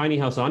 move tiny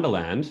house onto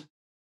land.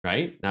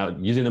 Right now,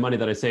 using the money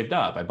that I saved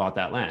up, I bought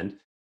that land.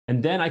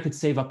 And then I could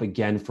save up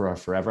again for a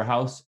forever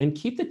house and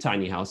keep the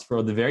tiny house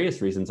for the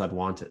various reasons I'd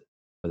want it,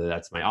 whether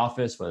that's my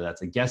office, whether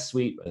that's a guest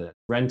suite, whether that's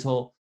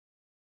rental,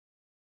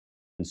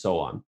 and so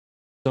on.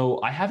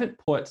 So I haven't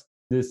put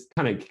this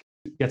kind of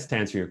gets to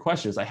answer your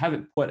questions, I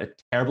haven't put a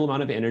terrible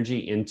amount of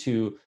energy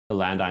into the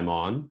land I'm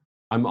on.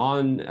 I'm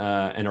on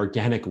an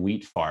organic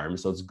wheat farm,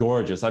 so it's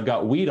gorgeous. I've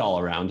got wheat all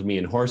around me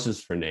and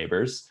horses for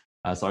neighbors,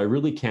 so I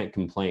really can't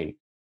complain.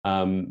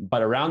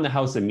 But around the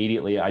house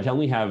immediately, I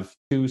only have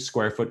 2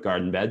 square foot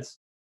garden beds,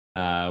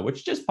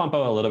 which just pump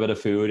out a little bit of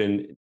food.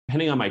 And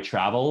depending on my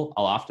travel,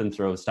 I'll often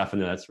throw stuff in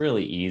there that's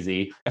really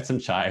easy. I got some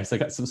chives, I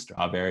got some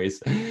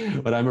strawberries.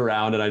 When I'm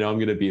around and I know I'm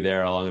going to be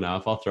there long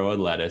enough, I'll throw in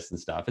lettuce and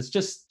stuff. It's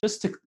just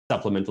to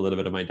supplement a little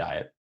bit of my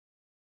diet.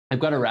 I've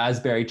got a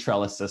raspberry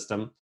trellis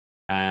system,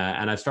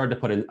 and I've started to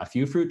put in a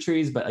few fruit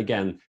trees. But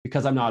again,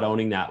 because I'm not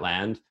owning that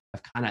land,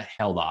 I've kind of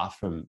held off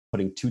from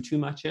putting too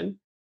much in.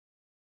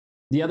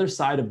 The other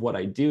side of what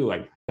I do,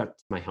 I got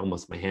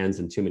almost my hands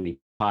in too many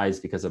pies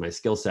because of my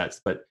skill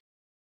sets, but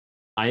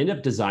I end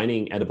up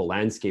designing edible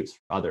landscapes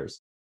for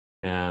others,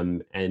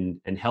 and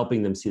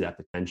helping them see that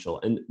potential.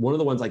 And one of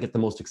the ones I get the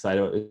most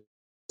excited about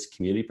is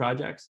community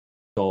projects.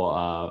 So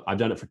I've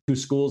done it for 2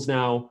 schools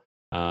now.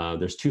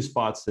 There's 2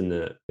 spots in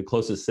the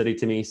closest city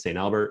to me, St.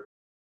 Albert.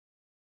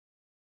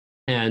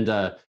 And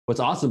what's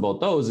awesome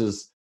about those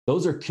is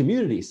those are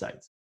community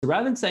sites. So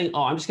rather than saying,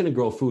 oh, I'm just going to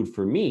grow food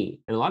for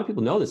me, and a lot of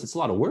people know this, it's a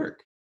lot of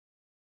work.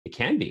 It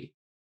can be,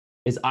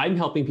 is I'm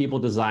helping people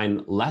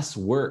design less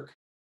work,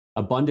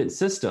 abundant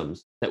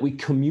systems that we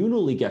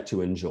communally get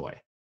to enjoy,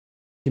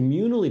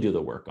 communally do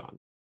the work on.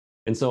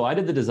 And so I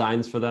did the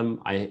designs for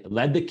them. I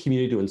led the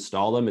community to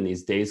install them in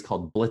these days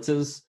called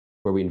blitzes,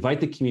 where we invite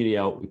the community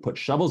out, we put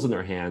shovels in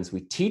their hands,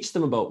 we teach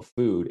them about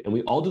food, and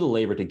we all do the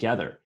labor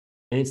together.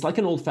 And it's like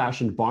an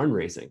old-fashioned barn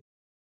raising.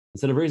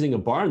 Instead of raising a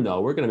barn,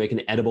 though, we're going to make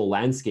an edible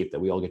landscape that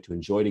we all get to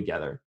enjoy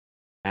together.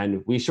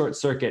 And we short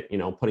circuit,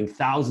 putting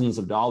thousands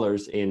of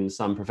dollars in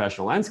some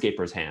professional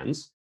landscaper's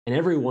hands, and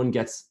everyone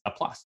gets a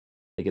plus.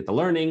 They get the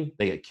learning,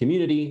 they get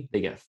community,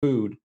 they get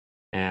food,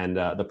 and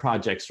the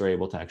projects are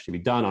able to actually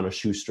be done on a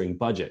shoestring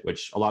budget,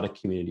 which a lot of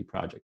community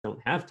projects don't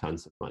have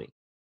tons of money.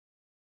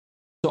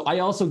 So I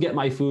also get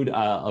my food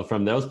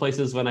from those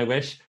places when I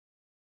wish.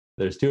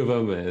 There's 2 of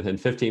them within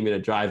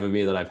 15-minute drive of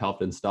me that I've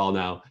helped install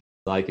now.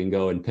 So I can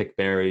go and pick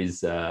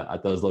berries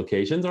at those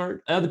locations,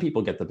 or other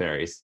people get the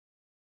berries.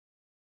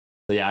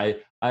 So yeah,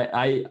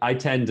 I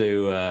tend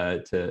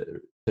to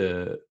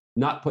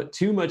not put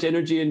too much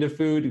energy into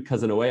food,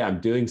 because in a way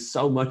I'm doing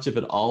so much of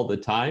it all the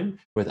time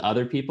with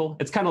other people.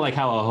 It's kind of like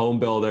how a home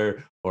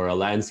builder or a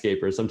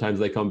landscaper, sometimes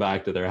they come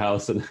back to their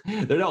house and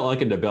they're not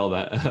looking to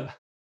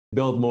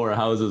build more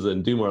houses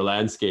and do more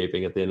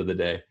landscaping at the end of the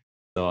day.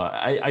 So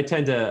I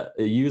tend to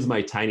use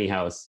my tiny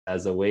house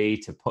as a way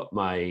to put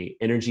my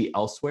energy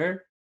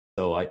elsewhere.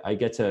 So I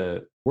get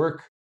to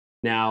work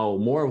now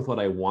more with what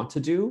I want to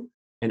do,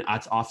 and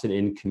that's often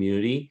in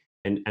community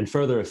and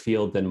further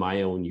afield than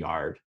my own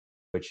yard,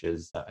 which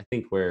is I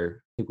think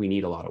we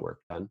need a lot of work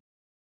done.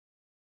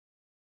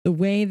 The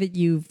way that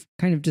you've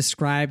kind of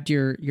described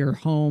your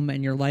home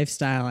and your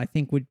lifestyle, I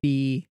think would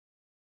be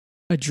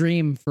a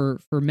dream for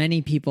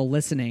many people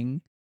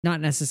listening. Not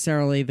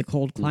necessarily the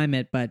cold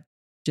climate, but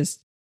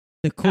just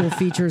the cool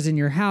features in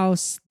your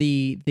house,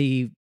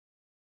 the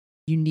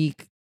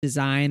unique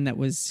design that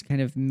was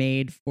kind of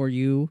made for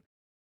you.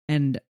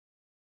 And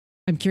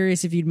I'm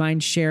curious if you'd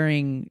mind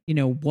sharing,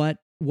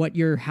 what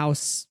your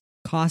house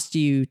cost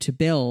you to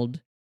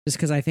build, just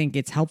because I think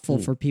it's helpful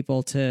for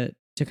people to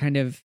kind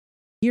of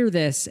hear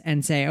this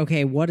and say,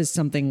 okay, what does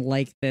something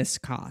like this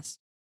cost?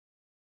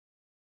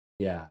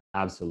 Yeah,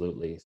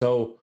 absolutely.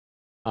 So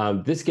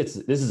this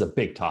is a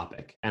big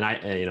topic, and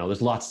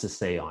there's lots to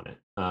say on it.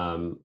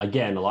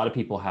 Again, a lot of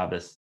people have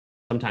this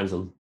sometimes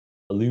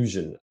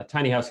illusion. A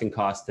tiny house can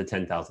cost to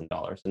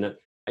 $10,000,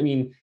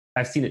 and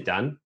I've seen it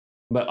done,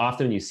 but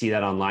often when you see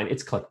that online,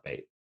 it's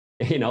clickbait.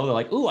 They're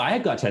like, "Ooh, I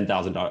got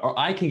 $10,000, or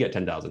I can get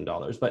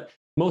 $10,000." But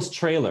most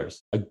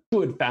trailers, a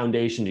good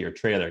foundation to your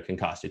trailer can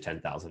cost you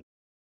 $10,000.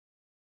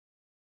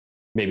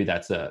 Maybe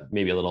that's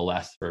maybe a little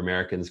less for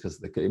Americans because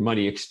the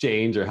money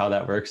exchange or how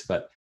that works,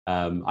 but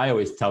I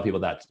always tell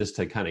people that just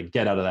to kind of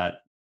get out of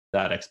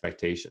that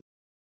expectation.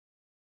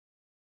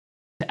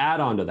 To add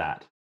on to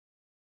that,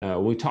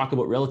 when we talk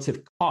about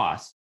relative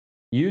cost,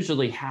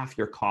 usually half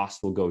your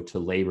cost will go to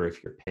labor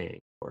if you're paying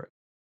for it.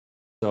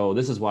 So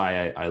this is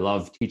why I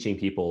love teaching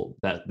people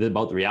about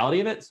the reality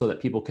of it, so that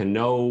people can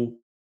know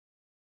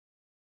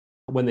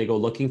when they go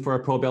looking for a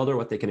pro builder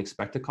what they can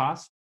expect to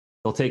cost.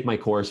 They'll take my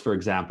course, for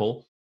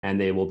example, and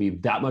they will be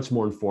that much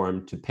more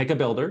informed to pick a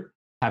builder,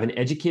 have an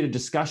educated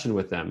discussion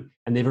with them,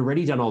 and they've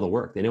already done all the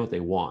work. They know what they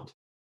want.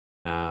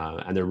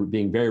 And they're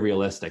being very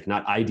realistic,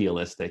 not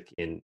idealistic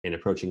in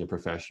approaching a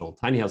professional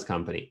tiny house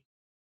company.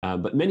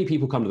 But many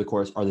people who come to the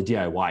course are the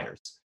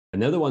DIYers.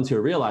 And they're the ones who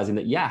are realizing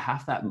that,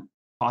 half that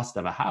cost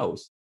of a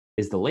house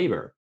is the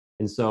labor.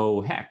 And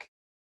so, heck,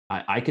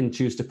 I can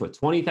choose to put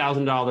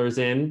 $20,000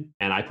 in,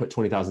 and I put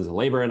 $20,000 as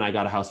labor, and I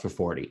got a house for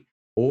 $40,000.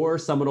 Or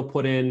someone will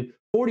put in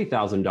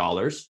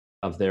 $40,000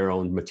 of their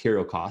own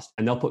material cost,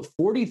 and they'll put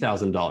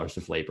 $40,000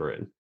 of labor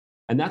in.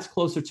 And that's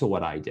closer to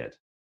what I did.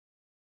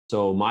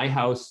 So my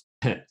house,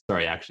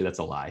 sorry, actually, that's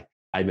a lie.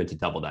 I meant to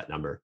double that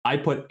number. I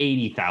put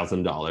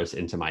 $80,000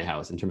 into my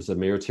house in terms of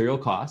material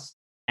costs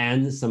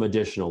and some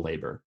additional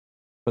labor.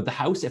 But the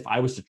house, if I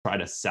was to try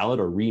to sell it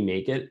or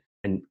remake it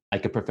and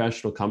like a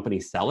professional company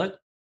sell it,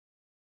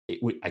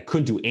 I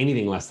couldn't do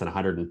anything less than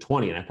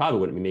 120, and I probably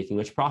wouldn't be making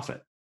much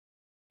profit.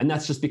 And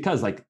that's just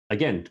because, like,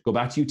 again, to go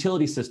back to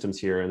utility systems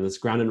here and this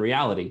ground in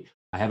reality,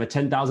 I have a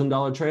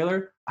 $10,000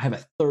 trailer, I have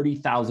a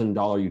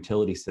 $30,000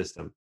 utility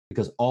system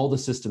because all the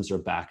systems are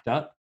backed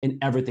up and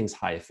everything's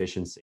high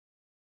efficiency.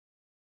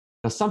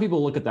 Now, some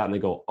people look at that and they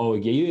go, oh,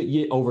 yeah,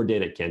 you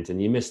overdid it, Kenton.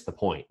 You missed the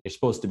point. You're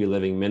supposed to be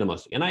living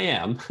minimalist. And I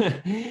am.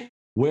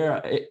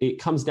 Where it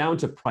comes down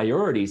to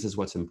priorities is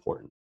what's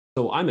important.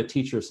 So I'm a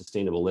teacher of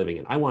sustainable living,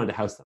 and I wanted a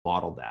house that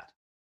modeled that.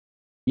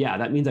 Yeah,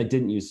 that means I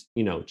didn't use,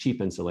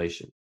 cheap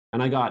insulation.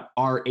 And I got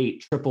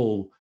R8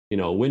 triple,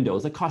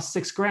 windows that cost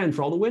 $6,000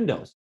 for all the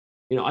windows.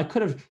 I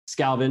could have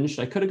scavenged,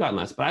 I could have gotten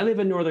less, but I live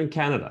in Northern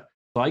Canada.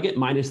 So I get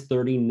minus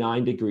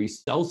 39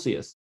 degrees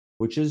Celsius,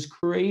 which is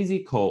crazy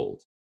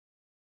cold.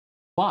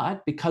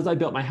 But because I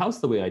built my house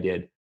the way I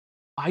did,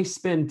 I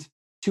spent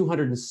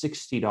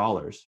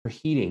 $260 for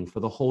heating for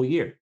the whole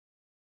year.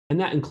 And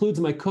that includes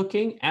my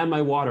cooking and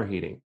my water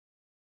heating.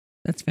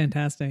 That's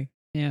fantastic.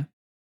 Yeah.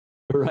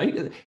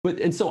 Right.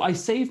 And so I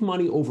save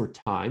money over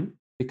time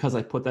because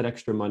I put that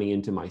extra money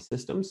into my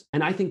systems.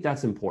 And I think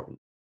that's important.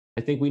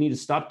 I think we need to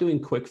stop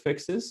doing quick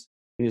fixes.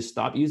 We need to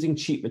stop using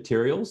cheap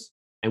materials.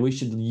 And we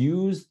should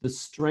use the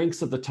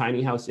strengths of the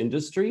tiny house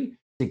industry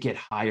to get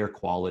higher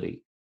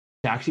quality,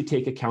 to actually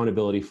take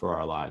accountability for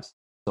our lives.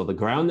 So the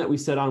ground that we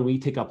sit on, we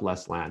take up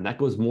less land. That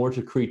goes more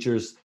to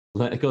creatures.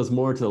 It goes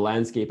more to the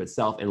landscape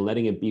itself and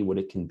letting it be what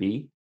it can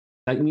be.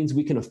 That means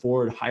we can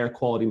afford higher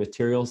quality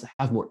materials,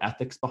 have more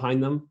ethics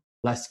behind them,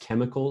 less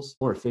chemicals,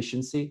 more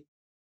efficiency.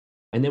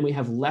 And then we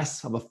have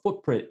less of a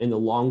footprint in the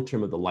long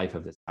term of the life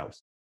of this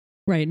house.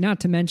 Right.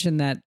 Not to mention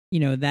that,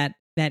 that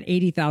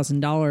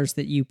 $80,000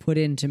 that you put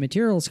into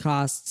materials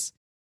costs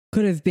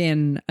could have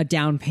been a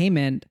down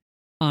payment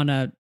on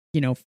a,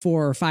 $400,000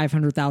 or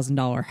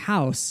 $500,000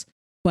 house,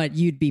 but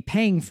you'd be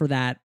paying for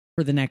that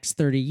for the next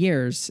 30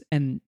 years.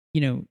 And,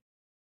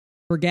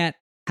 forget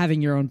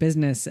having your own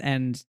business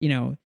and,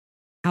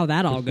 how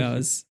that all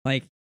goes.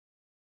 Like,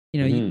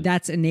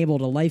 that's enabled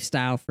a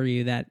lifestyle for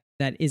you that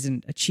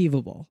isn't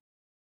achievable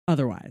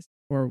otherwise,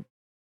 or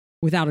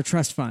without a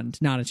trust fund,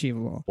 not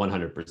achievable.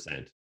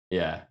 100%.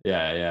 Yeah,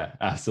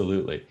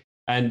 absolutely.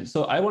 And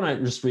so I want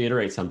to just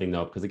reiterate something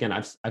though, because again,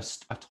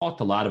 I've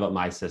talked a lot about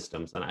my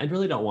systems, and I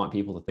really don't want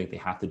people to think they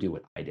have to do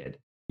what I did.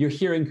 You're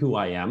hearing who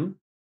I am.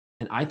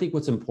 And I think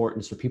what's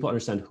important is for people to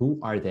understand who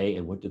are they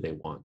and what do they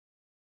want.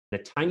 In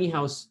a tiny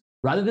house,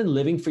 rather than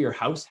living for your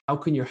house, how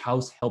can your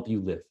house help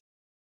you live?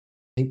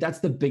 I think that's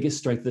the biggest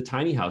strength of the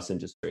tiny house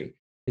industry,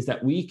 is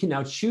that we can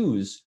now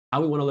choose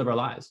how we want to live our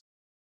lives.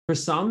 For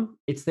some,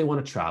 it's they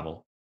want to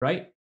travel,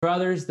 right? For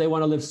others, they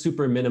want to live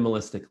super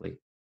minimalistically.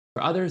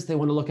 For others, they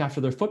want to look after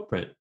their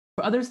footprint.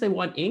 For others, they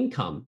want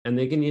income, and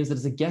they can use it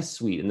as a guest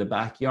suite in the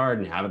backyard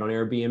and have it on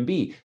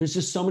Airbnb. There's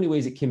just so many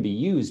ways it can be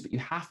used, but you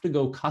have to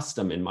go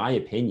custom, in my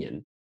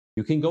opinion.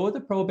 You can go with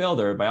a pro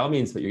builder by all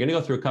means, but you're going to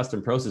go through a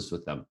custom process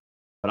with them.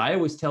 But I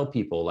always tell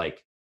people,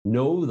 like,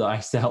 know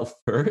thyself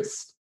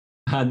first,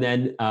 and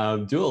then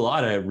do a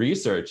lot of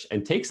research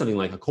and take something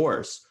like a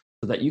course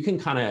so that you can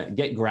kind of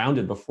get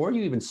grounded before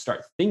you even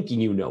start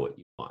thinking you know what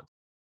you want.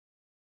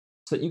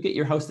 So that you get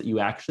your house that you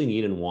actually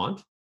need and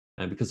want.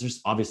 Because there's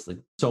obviously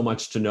so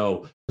much to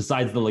know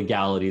besides the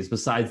legalities,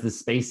 besides the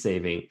space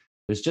saving.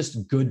 There's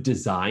just good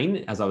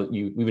design, as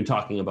we've been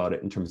talking about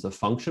it in terms of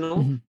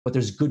functional, but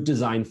there's good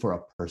design for a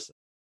person.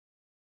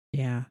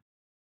 Yeah.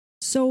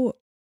 So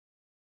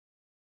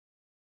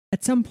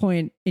at some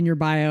point in your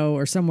bio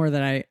or somewhere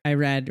that I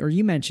read, or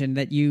you mentioned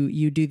that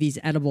you do these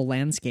edible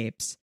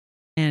landscapes.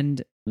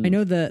 And I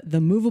know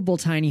the movable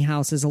tiny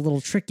house is a little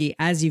tricky.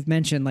 As you've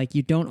mentioned, like,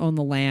 you don't own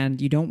the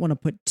land. You don't want to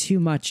put too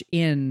much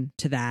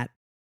into that.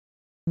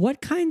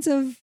 What kinds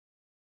of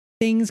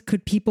things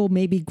could people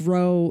maybe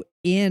grow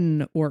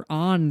in or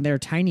on their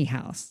tiny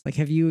house? Like,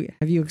 have you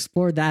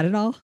explored that at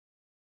all?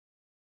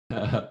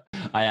 I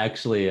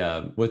actually,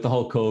 with the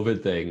whole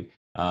COVID thing,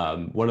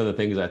 one of the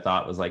things I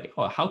thought was like,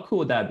 oh, how cool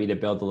would that be to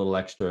build a little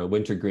extra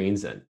winter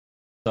greens in?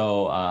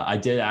 So I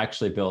did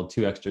actually build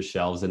 2 extra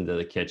shelves into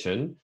the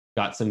kitchen,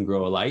 got some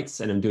grow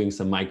lights, and I'm doing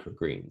some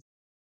microgreens. So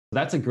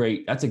that's a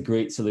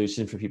great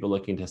solution for people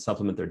looking to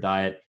supplement their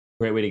diet.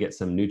 Great way to get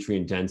some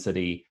nutrient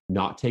density,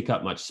 not take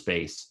up much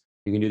space.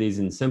 You can do these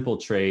in simple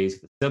trays,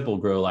 with a simple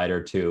grow light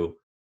or two,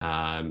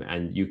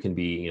 and you can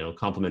be,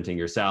 complementing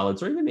your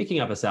salads or even making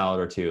up a salad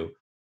or two,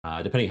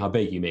 depending how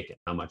big you make it,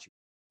 how much.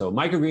 So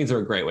microgreens are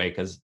a great way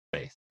because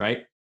space,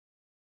 right?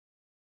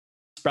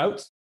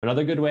 Sprouts,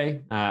 another good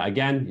way.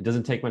 Again, it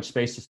doesn't take much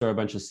space to store a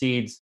bunch of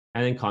seeds,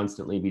 and then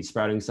constantly be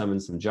sprouting some in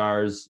some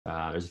jars.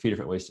 There's a few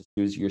different ways to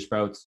use your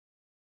sprouts.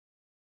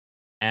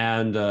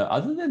 And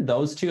other than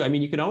those two, I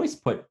mean, you can always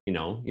put,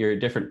 your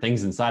different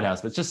things inside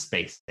house, but it's just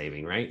space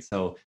saving, right?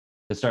 So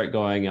to start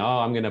going, oh,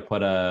 I'm going to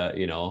put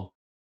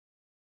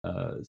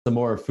some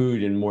more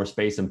food and more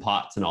space in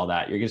pots and all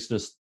that, you're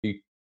just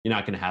you're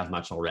not going to have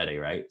much already,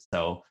 right?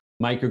 So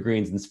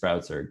microgreens and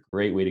sprouts are a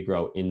great way to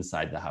grow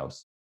inside the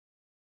house.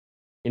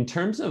 In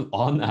terms of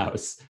on the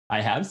house,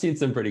 I have seen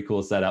some pretty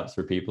cool setups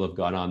where people have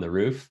gone on the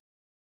roof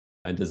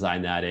and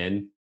designed that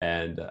in.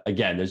 And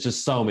again, there's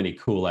just so many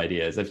cool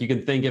ideas. If you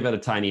can think of it, a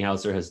tiny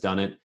houser has done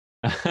it.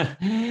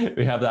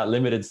 We have that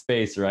limited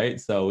space, right?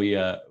 So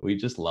we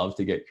just love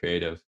to get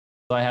creative.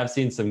 So I have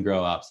seen some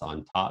grow ups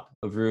on top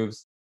of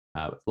roofs.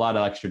 With a lot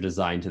of extra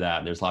design to that.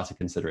 And there's lots of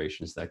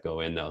considerations that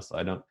go in though. So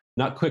I don't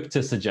not quick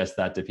to suggest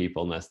that to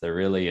people unless they're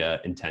really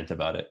intent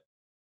about it.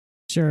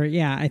 Sure.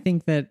 Yeah. I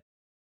think that,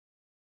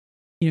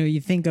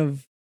 you think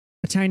of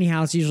a tiny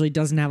house usually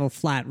doesn't have a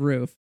flat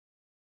roof,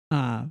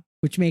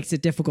 which makes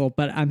it difficult.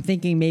 But I'm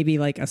thinking maybe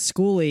like a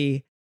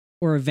schoolie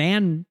or a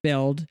van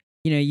build,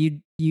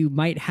 you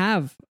might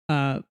have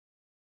a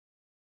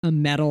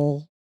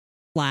metal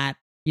flat,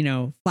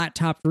 flat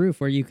topped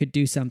roof where you could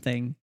do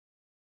something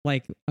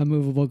like a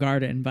movable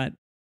garden. But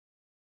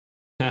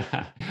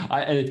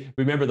I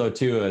remember though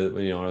too,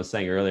 what I was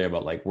saying earlier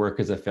about like work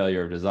as a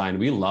failure of design.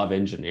 We love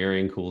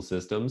engineering cool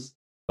systems,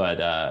 but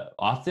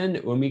often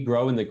when we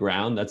grow in the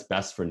ground, that's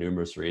best for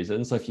numerous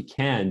reasons. So if you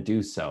can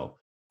do so,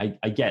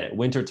 I get it.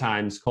 Winter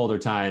times, colder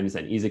times,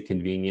 and ease of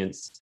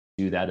convenience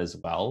do that as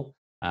well.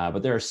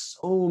 But there are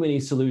so many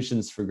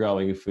solutions for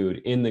growing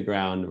food in the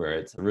ground where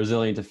it's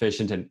resilient,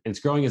 efficient, and it's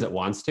growing as it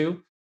wants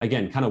to.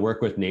 Again, kind of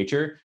work with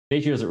nature.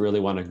 Nature doesn't really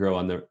want to grow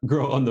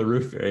on the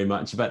roof very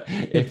much. But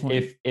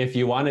if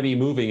you want to be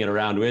moving it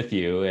around with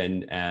you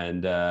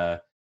and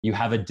you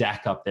have a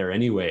deck up there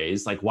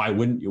anyways, like why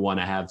wouldn't you want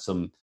to have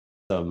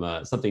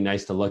something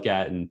nice to look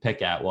at and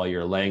pick at while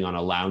you're laying on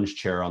a lounge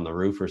chair on the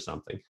roof or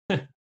something?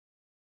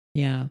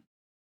 Yeah.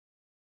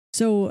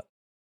 So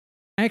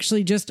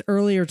actually just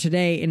earlier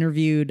today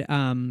interviewed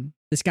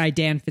this guy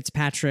Dan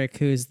Fitzpatrick,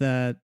 who's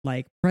the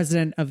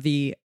president of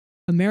the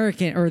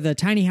American or the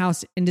Tiny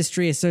House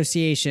Industry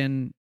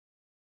Association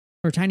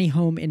or Tiny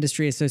Home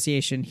Industry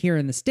Association here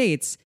in the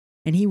States,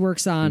 and he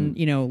works on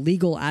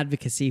legal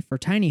advocacy for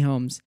tiny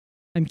homes.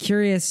 I'm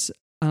curious,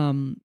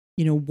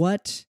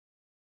 what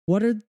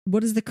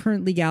is the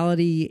current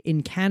legality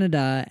in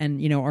Canada,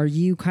 and are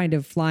you kind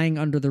of flying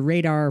under the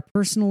radar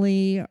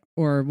personally,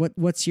 or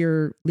what's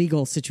your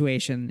legal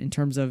situation in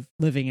terms of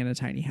living in a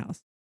tiny house?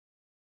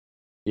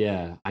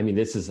 Yeah, I mean,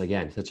 this is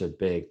again such a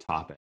big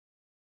topic,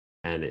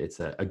 and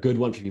it's a good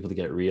one for people to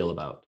get real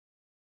about.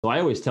 So I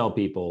always tell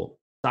people,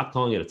 stop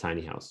calling it a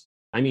tiny house.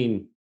 I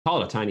mean,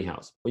 call it a tiny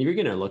house. When you're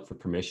going to look for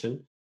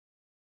permission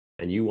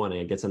and you want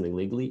to get something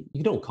legally,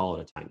 you don't call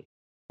it a tiny.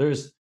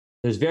 There's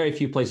very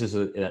few places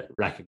that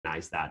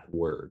recognize that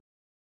word.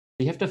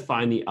 You have to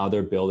find the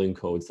other building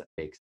codes that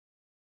make sense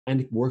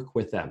and work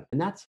with them.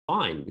 And that's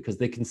fine because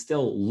they can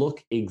still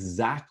look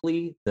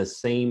exactly the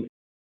same.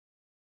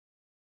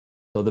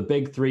 So the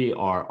big three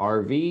are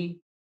RV,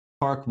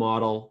 park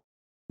model,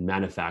 and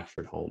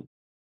manufactured home.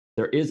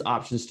 There is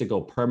options to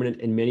go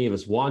permanent, and many of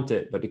us want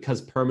it, but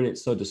because permanent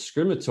is so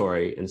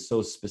discriminatory and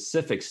so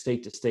specific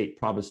state to state,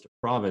 province to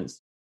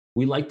province,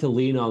 we like to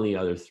lean on the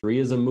other three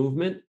as a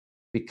movement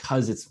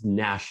because it's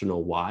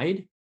national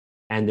wide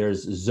and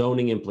there's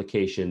zoning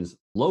implications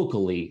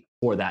locally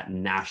for that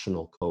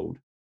national code.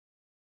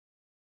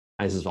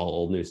 This is all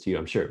old news to you,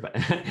 I'm sure, but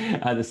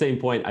at the same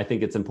point, I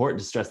think it's important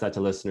to stress that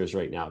to listeners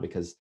right now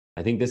because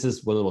I think this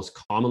is one of the most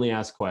commonly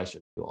asked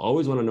questions. You'll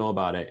always want to know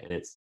about it, and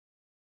it's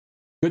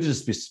good to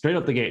just be straight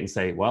up the gate and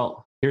say,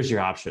 well, here's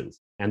your options.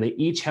 And they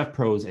each have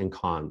pros and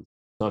cons.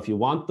 So if you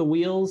want the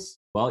wheels,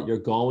 well, you're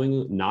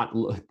going not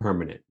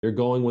permanent. You're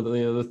going with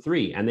the other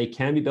three. And they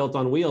can be built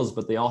on wheels,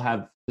 but they all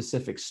have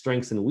specific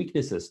strengths and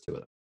weaknesses to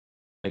it.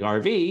 Like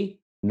RV,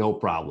 no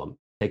problem.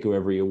 Take it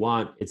wherever you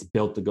want. It's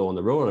built to go on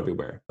the road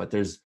everywhere. But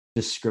there's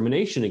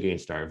discrimination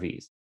against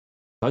RVs.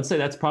 So I'd say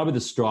that's probably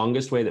the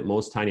strongest way that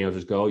most tiny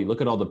houses go. You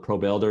look at all the pro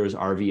builders,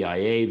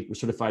 RVIA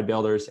certified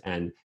builders,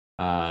 and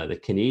the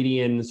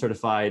Canadian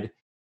certified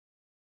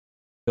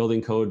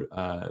building code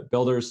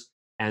builders,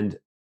 and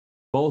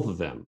both of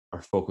them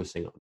are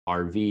focusing on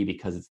RV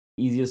because it's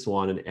the easiest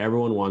one and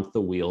everyone wants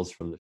the wheels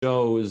from the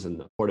shows and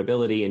the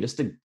portability and just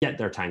to get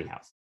their tiny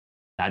house.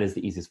 That is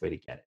the easiest way to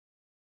get it.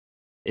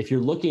 If you're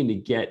looking to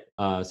get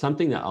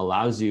something that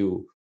allows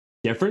you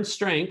different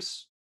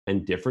strengths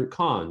and different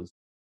cons,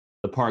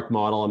 the park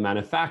model and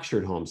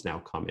manufactured homes now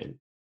come in.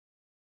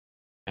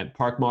 And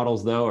park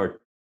models, though,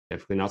 are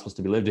typically not supposed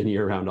to be lived in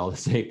year round all the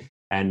same.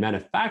 And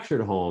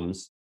manufactured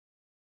homes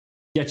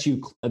get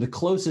you the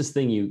closest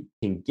thing you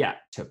can get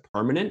to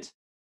permanent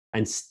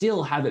and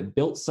still have it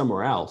built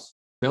somewhere else,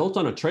 built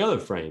on a trailer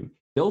frame,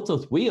 built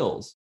with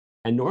wheels.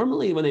 And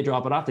normally when they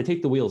drop it off, they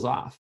take the wheels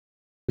off.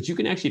 But you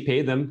can actually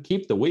pay them,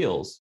 keep the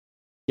wheels,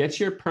 get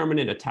your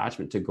permanent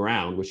attachment to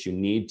ground, which you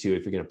need to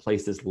if you're going to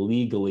place this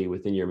legally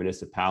within your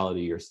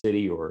municipality or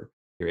city or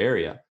your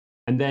area.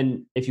 And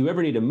then if you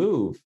ever need to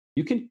move,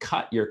 you can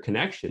cut your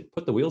connection,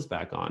 put the wheels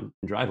back on,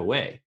 and drive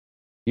away.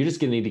 You're just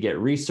going to need to get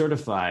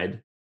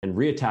recertified and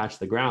reattach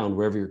the ground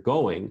wherever you're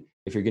going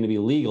if you're going to be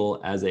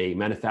legal as a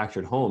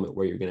manufactured home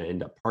where you're going to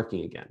end up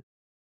parking again.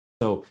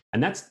 So,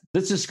 and that's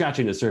just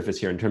scratching the surface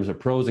here in terms of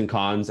pros and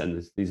cons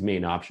and these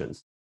main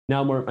options.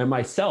 Now,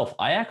 myself,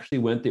 I actually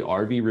went the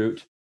RV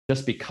route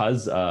just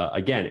because,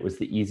 again, it was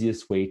the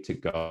easiest way to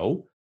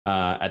go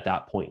at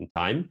that point in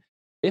time.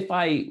 If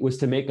I was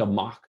to make a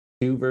Mach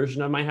 2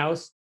 version of my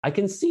house, I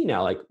can see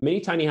now, like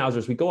many tiny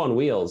houses, we go on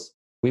wheels,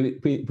 we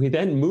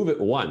then move it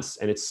once,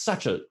 and it's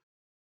such a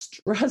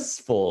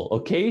stressful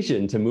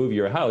occasion to move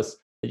your house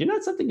that you're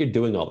not something you're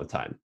doing all the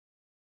time.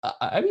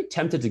 I'd be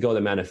tempted to go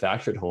the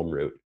manufactured home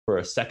route for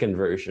a second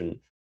version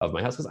of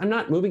my house because I'm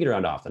not moving it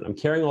around often. I'm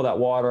carrying all that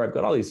water. I've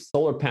got all these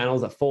solar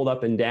panels that fold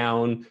up and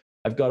down.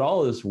 I've got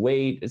all this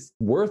weight. It's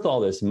worth all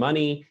this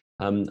money.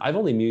 I've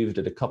only moved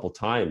it a couple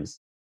times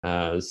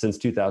since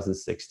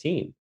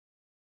 2016.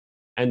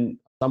 And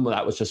some of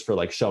that was just for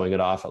like showing it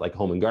off at like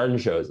home and garden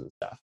shows and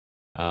stuff.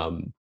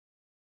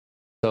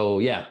 So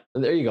yeah,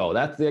 there you go.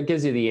 That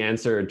gives you the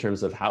answer in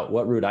terms of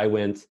what route I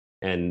went.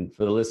 And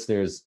for the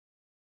listeners,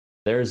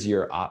 there's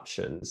your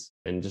options.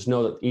 And just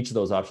know that each of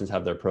those options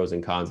have their pros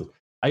and cons.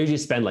 I usually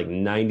spend like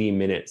 90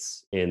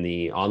 minutes in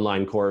the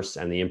online course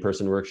and the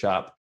in-person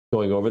workshop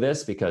going over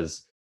this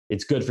because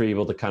it's good for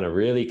people to kind of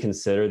really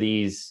consider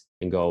these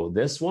and go,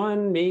 this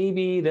one,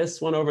 maybe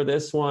this one over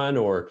this one,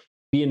 or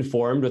be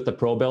informed with the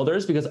pro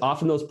builders, because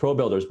often those pro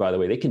builders, by the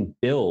way, they can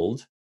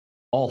build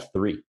all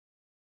three.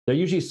 They're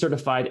usually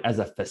certified as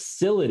a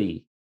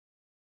facility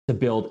to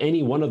build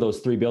any one of those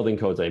three building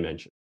codes I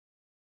mentioned,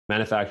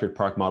 manufactured,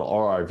 park model,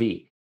 or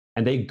RV.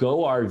 And they go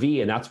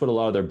RV, and that's what a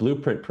lot of their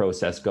blueprint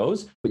process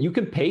goes. But you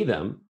can pay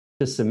them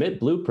to submit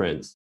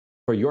blueprints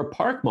for your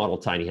park model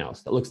tiny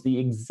house that looks the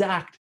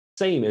exact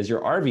same as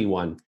your RV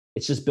one.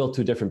 It's just built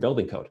to a different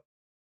building code.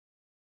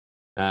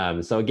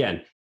 So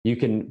again, you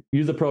can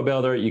use the pro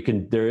builder.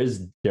 There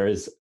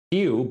is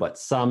few, but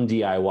some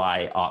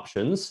DIY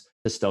options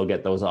to still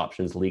get those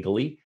options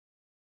legally.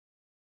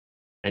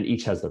 And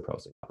each has their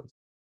pros and cons.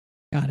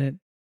 Got it.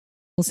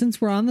 Well, since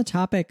we're on the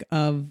topic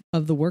of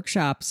the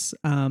workshops,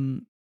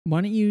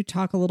 why don't you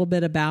talk a little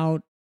bit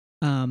about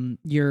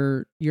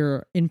your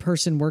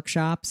in-person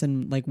workshops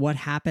and like what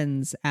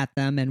happens at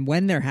them and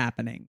when they're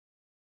happening?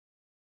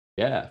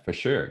 Yeah, for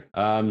sure.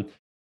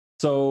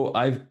 So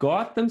I've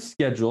got them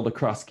scheduled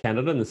across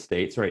Canada and the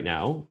States right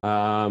now.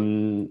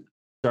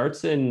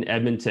 Starts in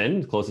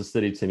Edmonton, closest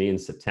city to me, in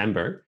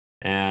September.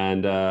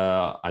 And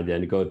I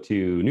then go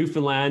to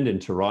Newfoundland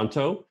and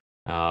Toronto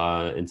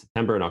in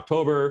September and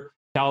October,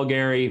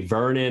 Calgary,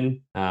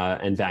 Vernon,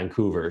 and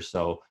Vancouver.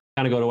 So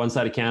kind of go to one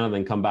side of Canada,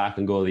 then come back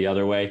and go the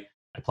other way.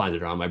 I planned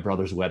it around my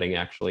brother's wedding,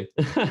 actually.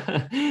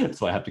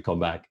 So I have to come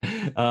back.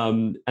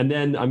 And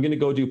then I'm going to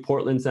go do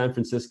Portland, San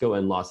Francisco,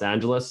 and Los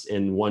Angeles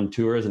in one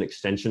tour as an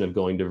extension of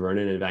going to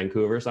Vernon and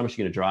Vancouver. So I'm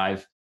actually going to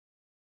drive,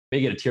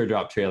 maybe get a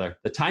teardrop trailer,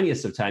 the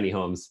tiniest of tiny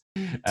homes,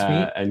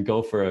 and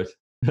go for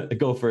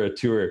a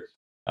tour.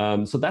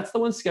 So that's the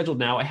one scheduled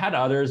now. I had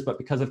others, but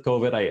because of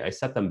COVID, I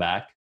set them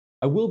back.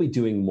 I will be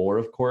doing more,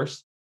 of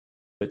course,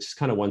 but just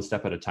kind of one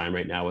step at a time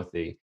right now with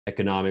the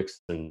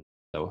economics and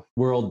the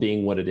world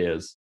being what it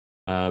is.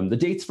 The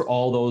dates for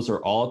all those are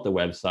all at the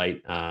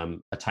website,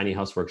 at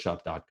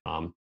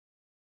tinyhouseworkshop.com.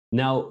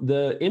 Now,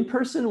 the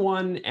in-person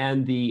one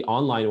and the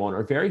online one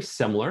are very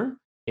similar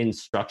in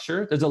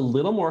structure. There's a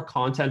little more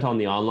content on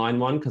the online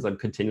one because I'm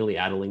continually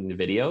adding the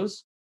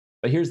videos.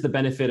 But here's the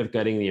benefit of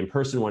getting the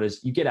in-person one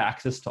is you get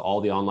access to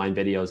all the online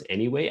videos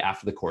anyway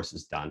after the course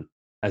is done,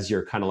 as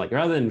you're kind of like,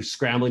 rather than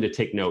scrambling to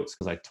take notes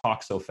because I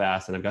talk so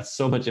fast and I've got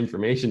so much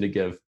information to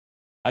give,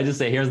 I just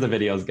say, here's the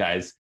videos,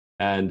 guys.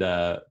 And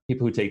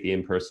people who take the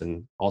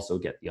in-person also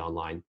get the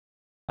online.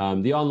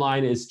 The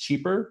online is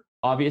cheaper,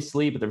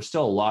 obviously, but there's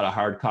still a lot of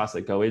hard costs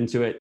that go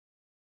into it.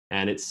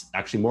 And it's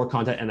actually more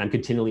content, and I'm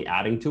continually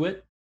adding to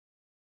it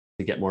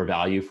to get more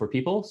value for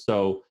people.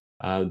 So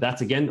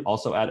that's, again,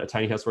 also at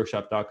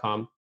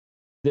tinyhouseworkshop.com.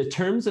 The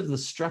terms of the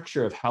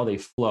structure of how they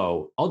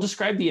flow, I'll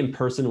describe the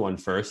in-person one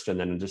first, and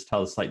then just tell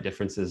the slight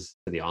differences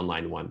to the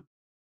online one.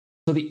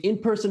 So the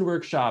in-person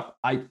workshop,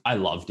 I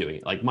love doing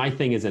it. Like, my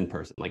thing is in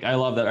person. Like, I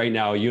love that right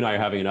now you and I are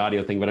having an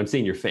audio thing, but I'm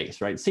seeing your face,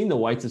 right? Seeing the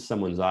whites of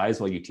someone's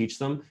eyes while you teach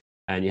them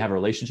and you have a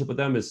relationship with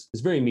them is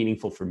very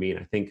meaningful for me.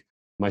 And I think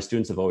my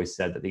students have always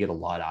said that they get a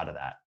lot out of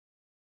that.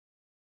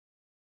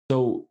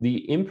 So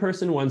the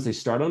in-person ones, they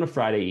start on a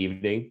Friday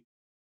evening.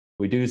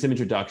 We do some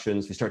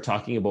introductions. We start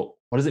talking about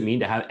what does it mean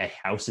to have a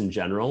house in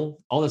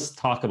general. All this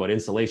talk about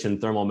insulation,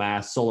 thermal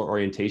mass, solar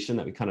orientation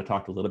that we kind of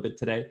talked a little bit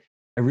today.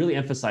 I really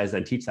emphasize that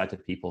and teach that to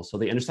people so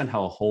they understand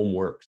how a home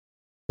works.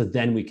 So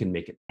then we can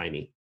make it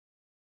tiny.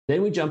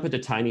 Then we jump into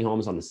tiny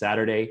homes on the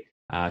Saturday,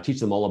 teach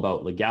them all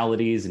about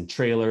legalities and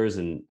trailers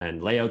and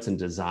layouts and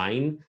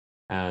design.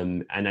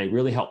 And I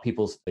really help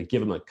people,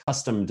 give them a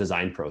custom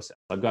design process.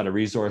 I've got a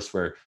resource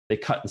where they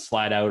cut and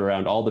slide out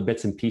around all the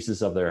bits and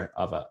pieces of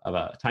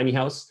a tiny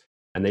house,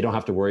 and they don't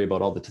have to worry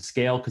about all the to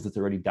scale because it's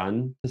already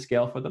done to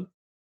scale for them.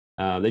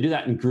 They do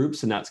that in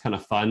groups, and that's kind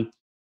of fun.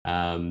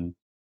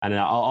 And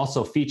I'll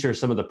also feature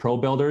some of the pro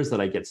builders that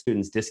I get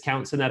students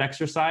discounts in that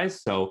exercise.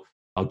 So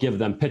I'll give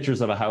them pictures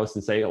of a house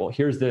and say, oh,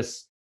 here's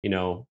this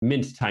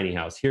mint tiny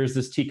house. Here's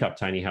this teacup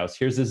tiny house.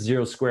 Here's this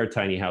zero square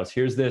tiny house.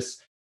 Here's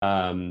this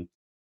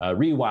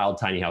rewild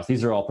tiny house.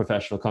 These are all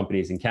professional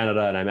companies in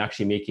Canada, and I'm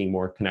actually making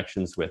more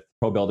connections with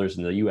pro builders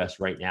in the US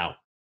right now,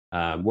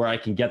 where I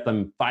can get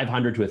them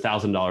 $500 to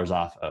 $1,000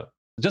 off of,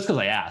 just because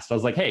I asked. I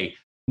was like, hey,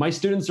 my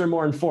students are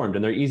more informed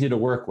and they're easy to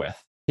work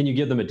with. Can you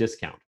give them a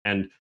discount?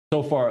 And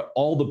so far,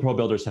 all the pro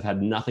builders have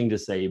had nothing to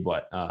say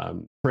but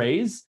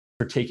praise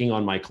for taking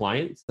on my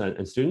clients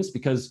and students,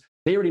 because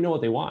they already know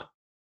what they want.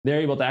 They're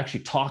able to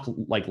actually talk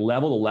like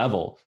level to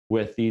level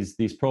with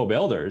these pro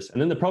builders,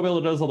 and then the pro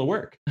builder does all the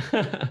work.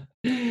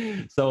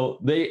 So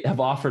they have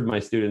offered my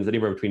students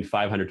anywhere between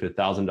 $500 to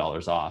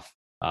 $1,000 off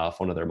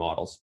one of their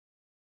models.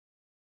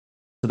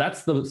 So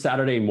that's the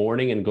Saturday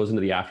morning and goes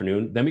into the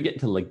afternoon. Then we get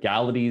into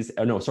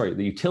the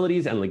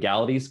utilities and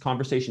legalities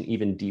conversation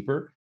even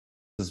deeper.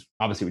 Because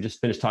obviously we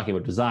just finished talking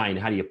about design.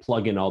 How do you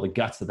plug in all the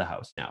guts of the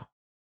house now?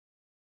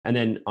 And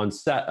then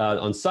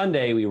on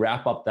Sunday, we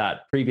wrap up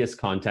that previous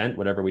content,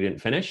 whatever we didn't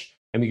finish,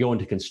 and we go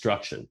into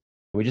construction.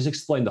 And we just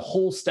explain the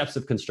whole steps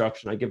of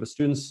construction. I give the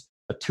students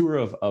a tour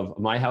of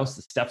my house,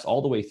 the steps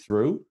all the way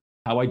through,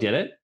 how I did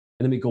it.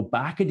 And then we go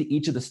back into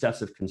each of the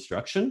steps of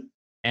construction,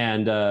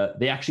 and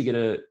they actually get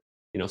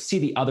to see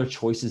the other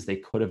choices they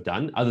could have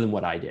done other than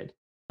what I did.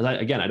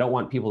 Again, I don't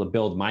want people to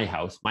build my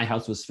house. My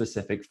house was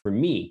specific for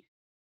me.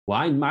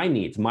 My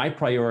needs, my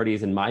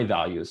priorities, and my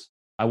values.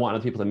 I want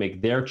other people to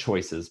make their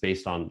choices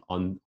based on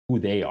who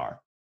they are.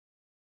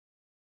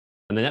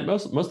 And then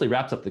that mostly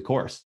wraps up the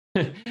course.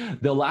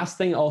 The last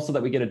thing also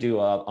that we get to do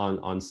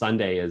on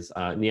Sunday is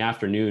in the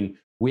afternoon,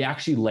 we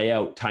actually lay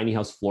out tiny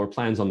house floor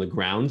plans on the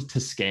ground to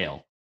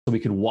scale. So we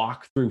could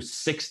walk through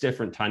 6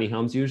 different tiny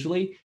homes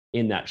usually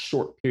in that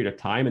short period of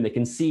time. And they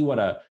can see what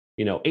a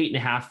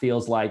 8.5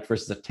 feels like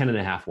versus a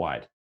 10.5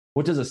 wide.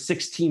 What does a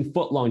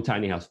 16-foot long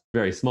tiny house,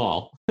 very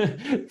small,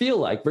 feel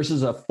like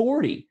versus a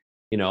 40?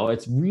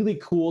 It's really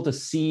cool to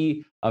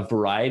see a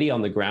variety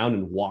on the ground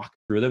and walk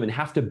through them and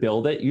have to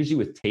build it. Usually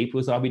with tape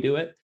was how we do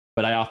it.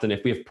 But I often,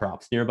 if we have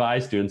props nearby,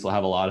 students will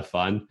have a lot of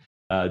fun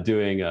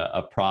doing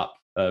a prop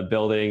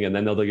building, and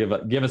then they'll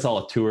give us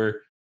all a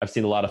tour. I've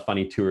seen a lot of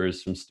funny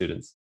tours from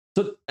students.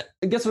 So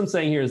I guess what I'm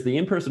saying here is the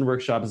in-person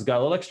workshop has got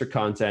a little extra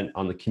content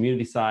on the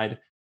community side,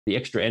 the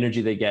extra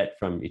energy they get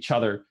from each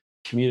other,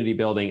 community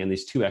building, and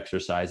these 2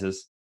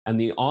 exercises.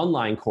 And the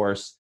online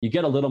course, you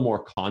get a little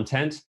more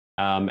content.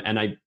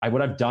 And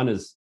what I've done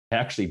is I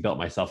actually built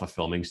myself a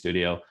filming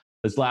studio.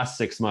 This last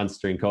 6 months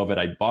during COVID,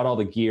 I bought all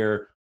the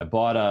gear. I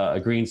bought a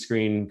green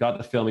screen, got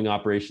the filming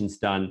operations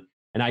done,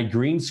 and I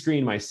green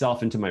screen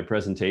myself into my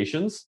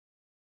presentations.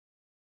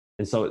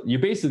 And so you're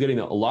basically getting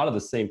a lot of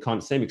the same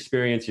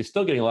experience. You're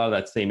still getting a lot of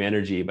that same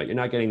energy, but you're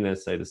not getting the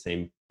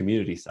same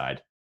community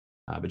side.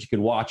 But you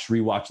can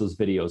rewatch those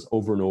videos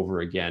over and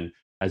over again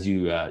as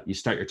you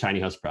start your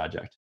tiny house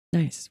project.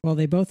 Nice. Well,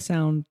 they both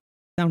sound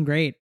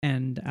great,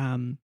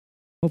 and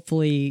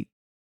hopefully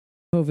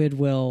COVID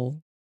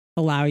will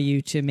allow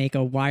you to make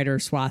a wider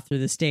swath through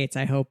the States.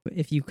 I hope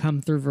if you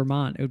come through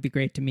Vermont, it would be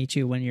great to meet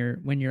you when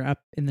you're up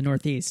in the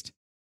Northeast.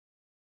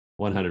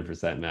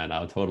 100%, man.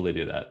 I'll totally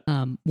do that.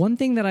 One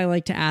thing that I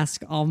like to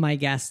ask all my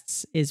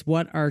guests is,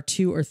 what are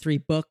 2 or 3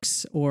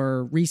 books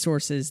or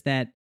resources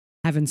that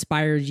have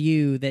inspired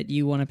you that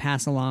you want to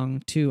pass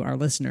along to our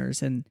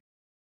listeners? And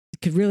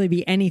it could really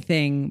be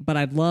anything, but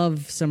I'd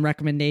love some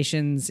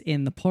recommendations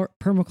in the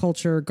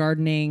permaculture,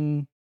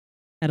 gardening,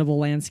 edible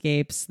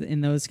landscapes, in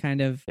those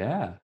kind of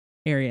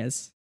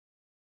areas.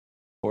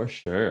 For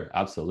sure.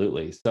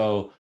 Absolutely.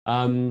 So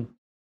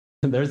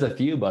there's a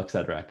few books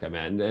I'd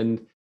recommend,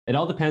 and it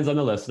all depends on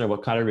the listener,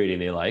 what kind of reading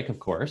they like, of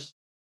course.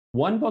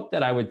 One book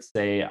that I would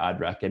say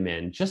I'd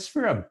recommend just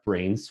for a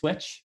brain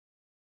switch,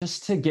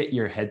 just to get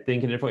your head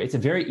thinking differently, it's a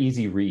very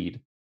easy read,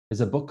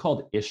 is a book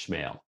called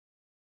Ishmael.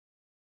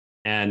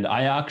 And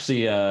I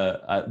actually,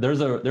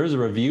 there's a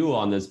review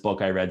on this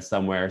book I read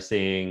somewhere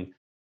saying,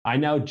 I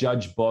now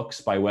judge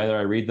books by whether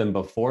I read them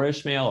before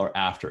Ishmael or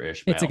after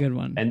Ishmael. It's a good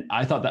one. And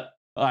I thought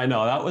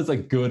that was a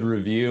good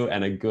review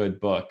and a good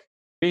book.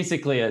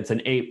 Basically, it's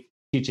an ape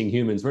teaching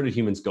humans, where did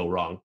humans go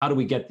wrong? How do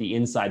we get the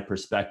inside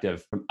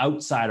perspective from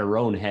outside our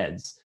own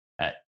heads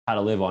at how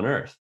to live on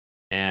Earth?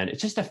 And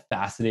it's just a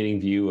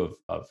fascinating view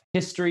of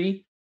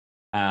history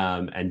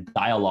and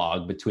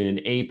dialogue between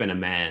an ape and a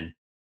man.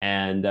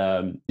 And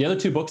the other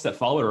 2 books that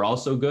follow are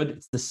also good.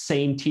 It's the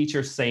same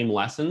teacher, same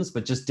lessons,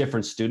 but just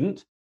different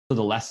student. So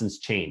the lessons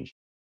change.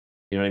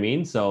 You know what I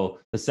mean? So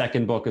the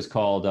second book is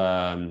called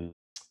The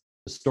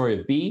Story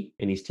of B,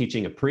 and he's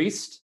teaching a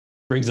priest,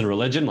 brings in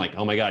religion. Like,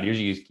 oh my God,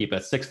 usually you keep a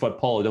 6-foot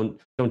pole,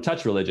 don't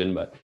touch religion,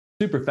 but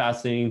super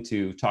fascinating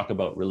to talk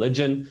about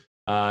religion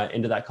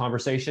into that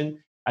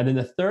conversation. And then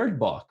the third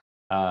book,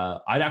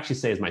 I'd actually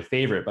say is my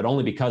favorite, but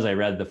only because I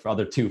read the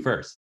other 2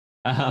 first.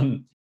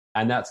 And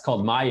that's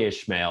called My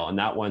Ishmael. And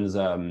that one's,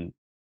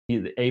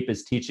 the ape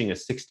is teaching a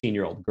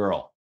 16-year-old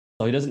girl.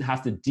 So he doesn't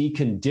have to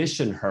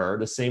decondition her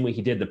the same way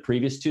he did the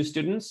previous 2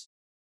 students,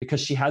 because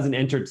she hasn't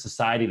entered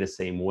society the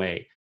same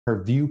way.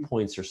 Her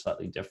viewpoints are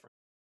slightly different.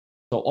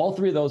 So all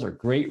three of those are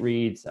great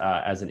reads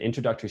as an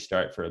introductory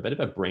start for a bit of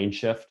a brain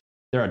shift.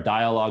 They're a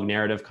dialogue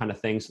narrative kind of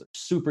thing, so they're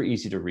super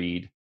easy to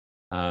read.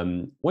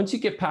 Once you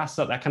get past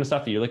that kind of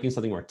stuff, and you're looking at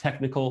something more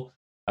technical,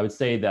 I would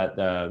say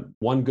that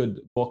one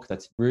good book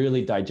that's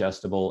really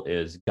digestible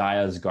is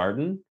Gaia's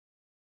Garden.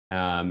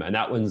 And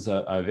that one's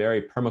a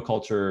very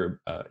permaculture,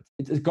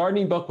 it's a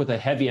gardening book with a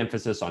heavy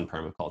emphasis on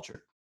permaculture.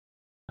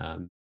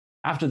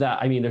 After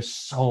that, I mean, there's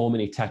so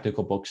many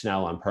technical books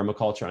now on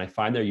permaculture, and I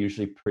find they're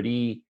usually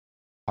pretty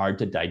hard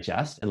to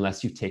digest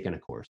unless you've taken a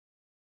course.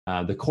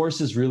 The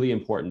course is really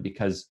important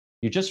because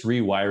you're just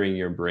rewiring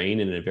your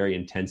brain in a very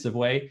intensive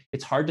way.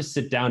 It's hard to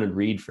sit down and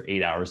read for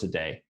 8 hours a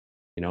day.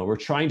 You know, we're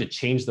trying to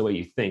change the way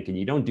you think, and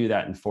you don't do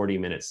that in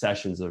 40-minute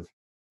sessions of,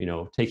 you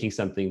know, taking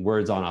something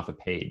words on off a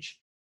page.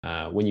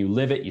 When you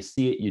live it, you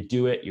see it, you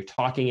do it, you're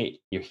talking it,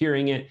 you're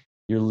hearing it,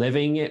 you're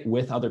living it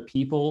with other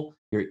people,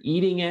 you're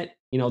eating it.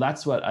 You know,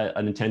 that's what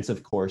an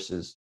intensive course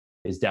is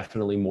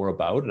definitely more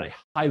about. And I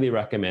highly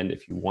recommend,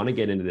 if you want to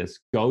get into this,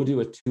 go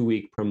do a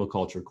 2-week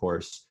permaculture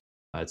course.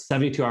 It's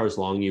 72 hours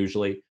long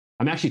usually.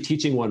 I'm actually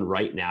teaching one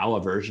right now,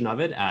 a version of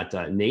it at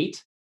NAIT,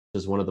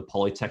 which is one of the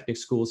polytechnic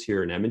schools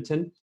here in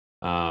Edmonton.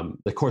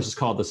 The course is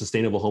called The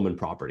Sustainable Home and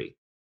Property.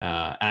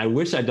 And I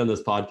wish I'd done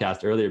this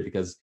podcast earlier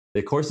because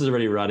the course is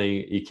already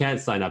running. You can't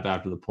sign up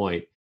after the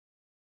point,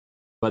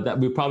 but that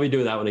we'll probably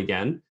do that one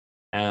again.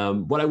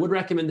 What I would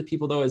recommend to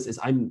people though is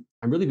I'm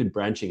really been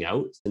branching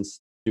out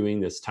since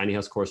doing this tiny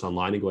house course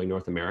online and going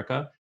North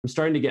America. I'm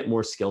starting to get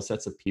more skill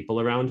sets of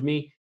people around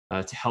me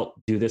to help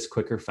do this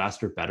quicker,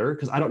 faster, better,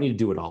 because I don't need to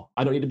do it all.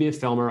 I don't need to be a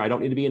filmer. I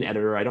don't need to be an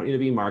editor. I don't need to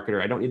be a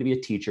marketer. I don't need to be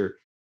a teacher.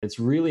 It's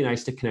really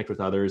nice to connect with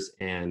others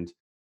and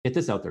get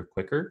this out there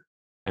quicker.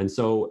 And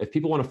so if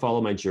people want to follow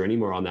my journey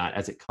more on that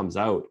as it comes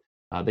out,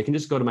 they can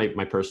just go to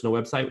my personal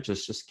website, which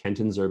is just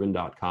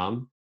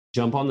kentonzurban.com,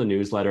 jump on the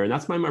newsletter. And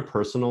that's my more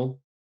personal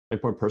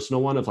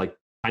one of like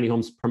tiny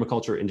homes,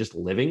 permaculture, and just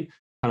living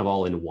kind of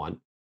all in one.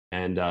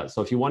 And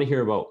so if you want to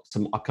hear about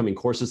some upcoming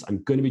courses,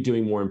 I'm going to be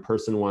doing more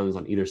in-person ones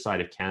on either side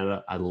of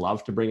Canada. I'd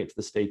love to bring it to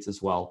the States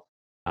as well.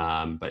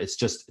 But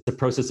it's a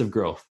process of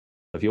growth.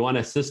 If you want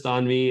to assist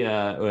on me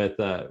with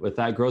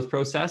that growth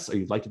process, or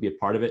you'd like to be a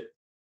part of it,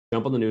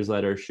 jump on the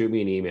newsletter, shoot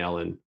me an email,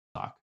 and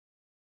talk.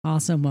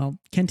 Awesome. Well,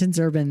 Kenton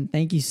Zurban,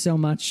 thank you so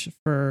much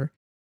for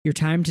your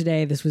time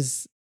today. This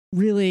was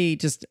really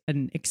just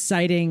an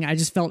exciting, I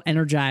just felt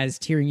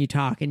energized hearing you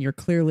talk, and you're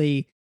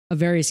clearly a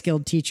very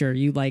skilled teacher.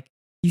 You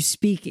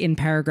speak in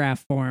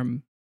paragraph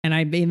form, and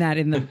I mean that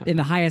in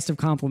the highest of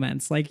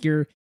compliments. Like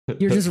you're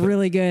just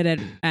really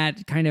good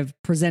at kind of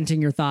presenting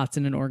your thoughts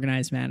in an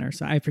organized manner.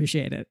 So I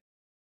appreciate it.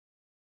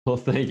 Well,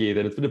 thank you.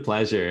 It's been a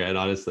pleasure. And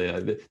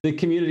honestly, the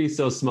community is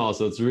so small,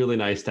 so it's really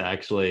nice to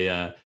actually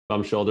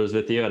bump shoulders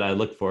with you. And I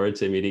look forward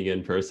to meeting you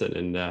in person.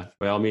 And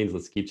by all means,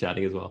 let's keep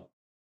chatting as well.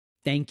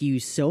 Thank you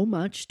so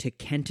much to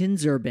Kenton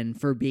Zurban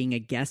for being a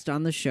guest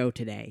on the show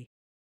today.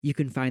 You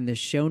can find the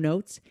show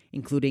notes,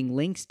 including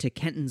links to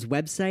Kenton's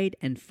website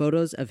and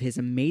photos of his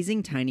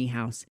amazing tiny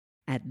house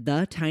at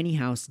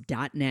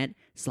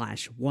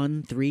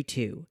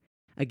thetinyhouse.net/132.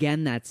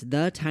 Again, that's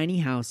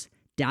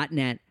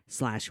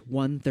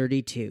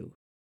thetinyhouse.net/132.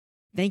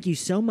 Thank you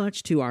so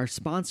much to our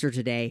sponsor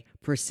today,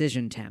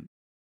 Precision Temp.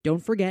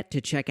 Don't forget to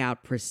check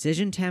out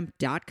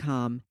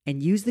precisiontemp.com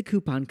and use the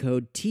coupon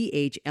code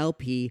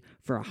THLP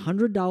for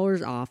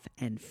 $100 off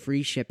and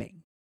free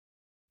shipping.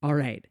 All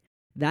right,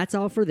 that's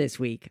all for this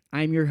week.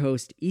 I'm your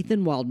host,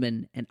 Ethan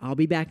Waldman, and I'll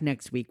be back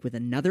next week with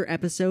another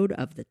episode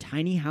of the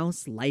Tiny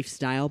House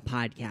Lifestyle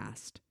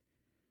Podcast.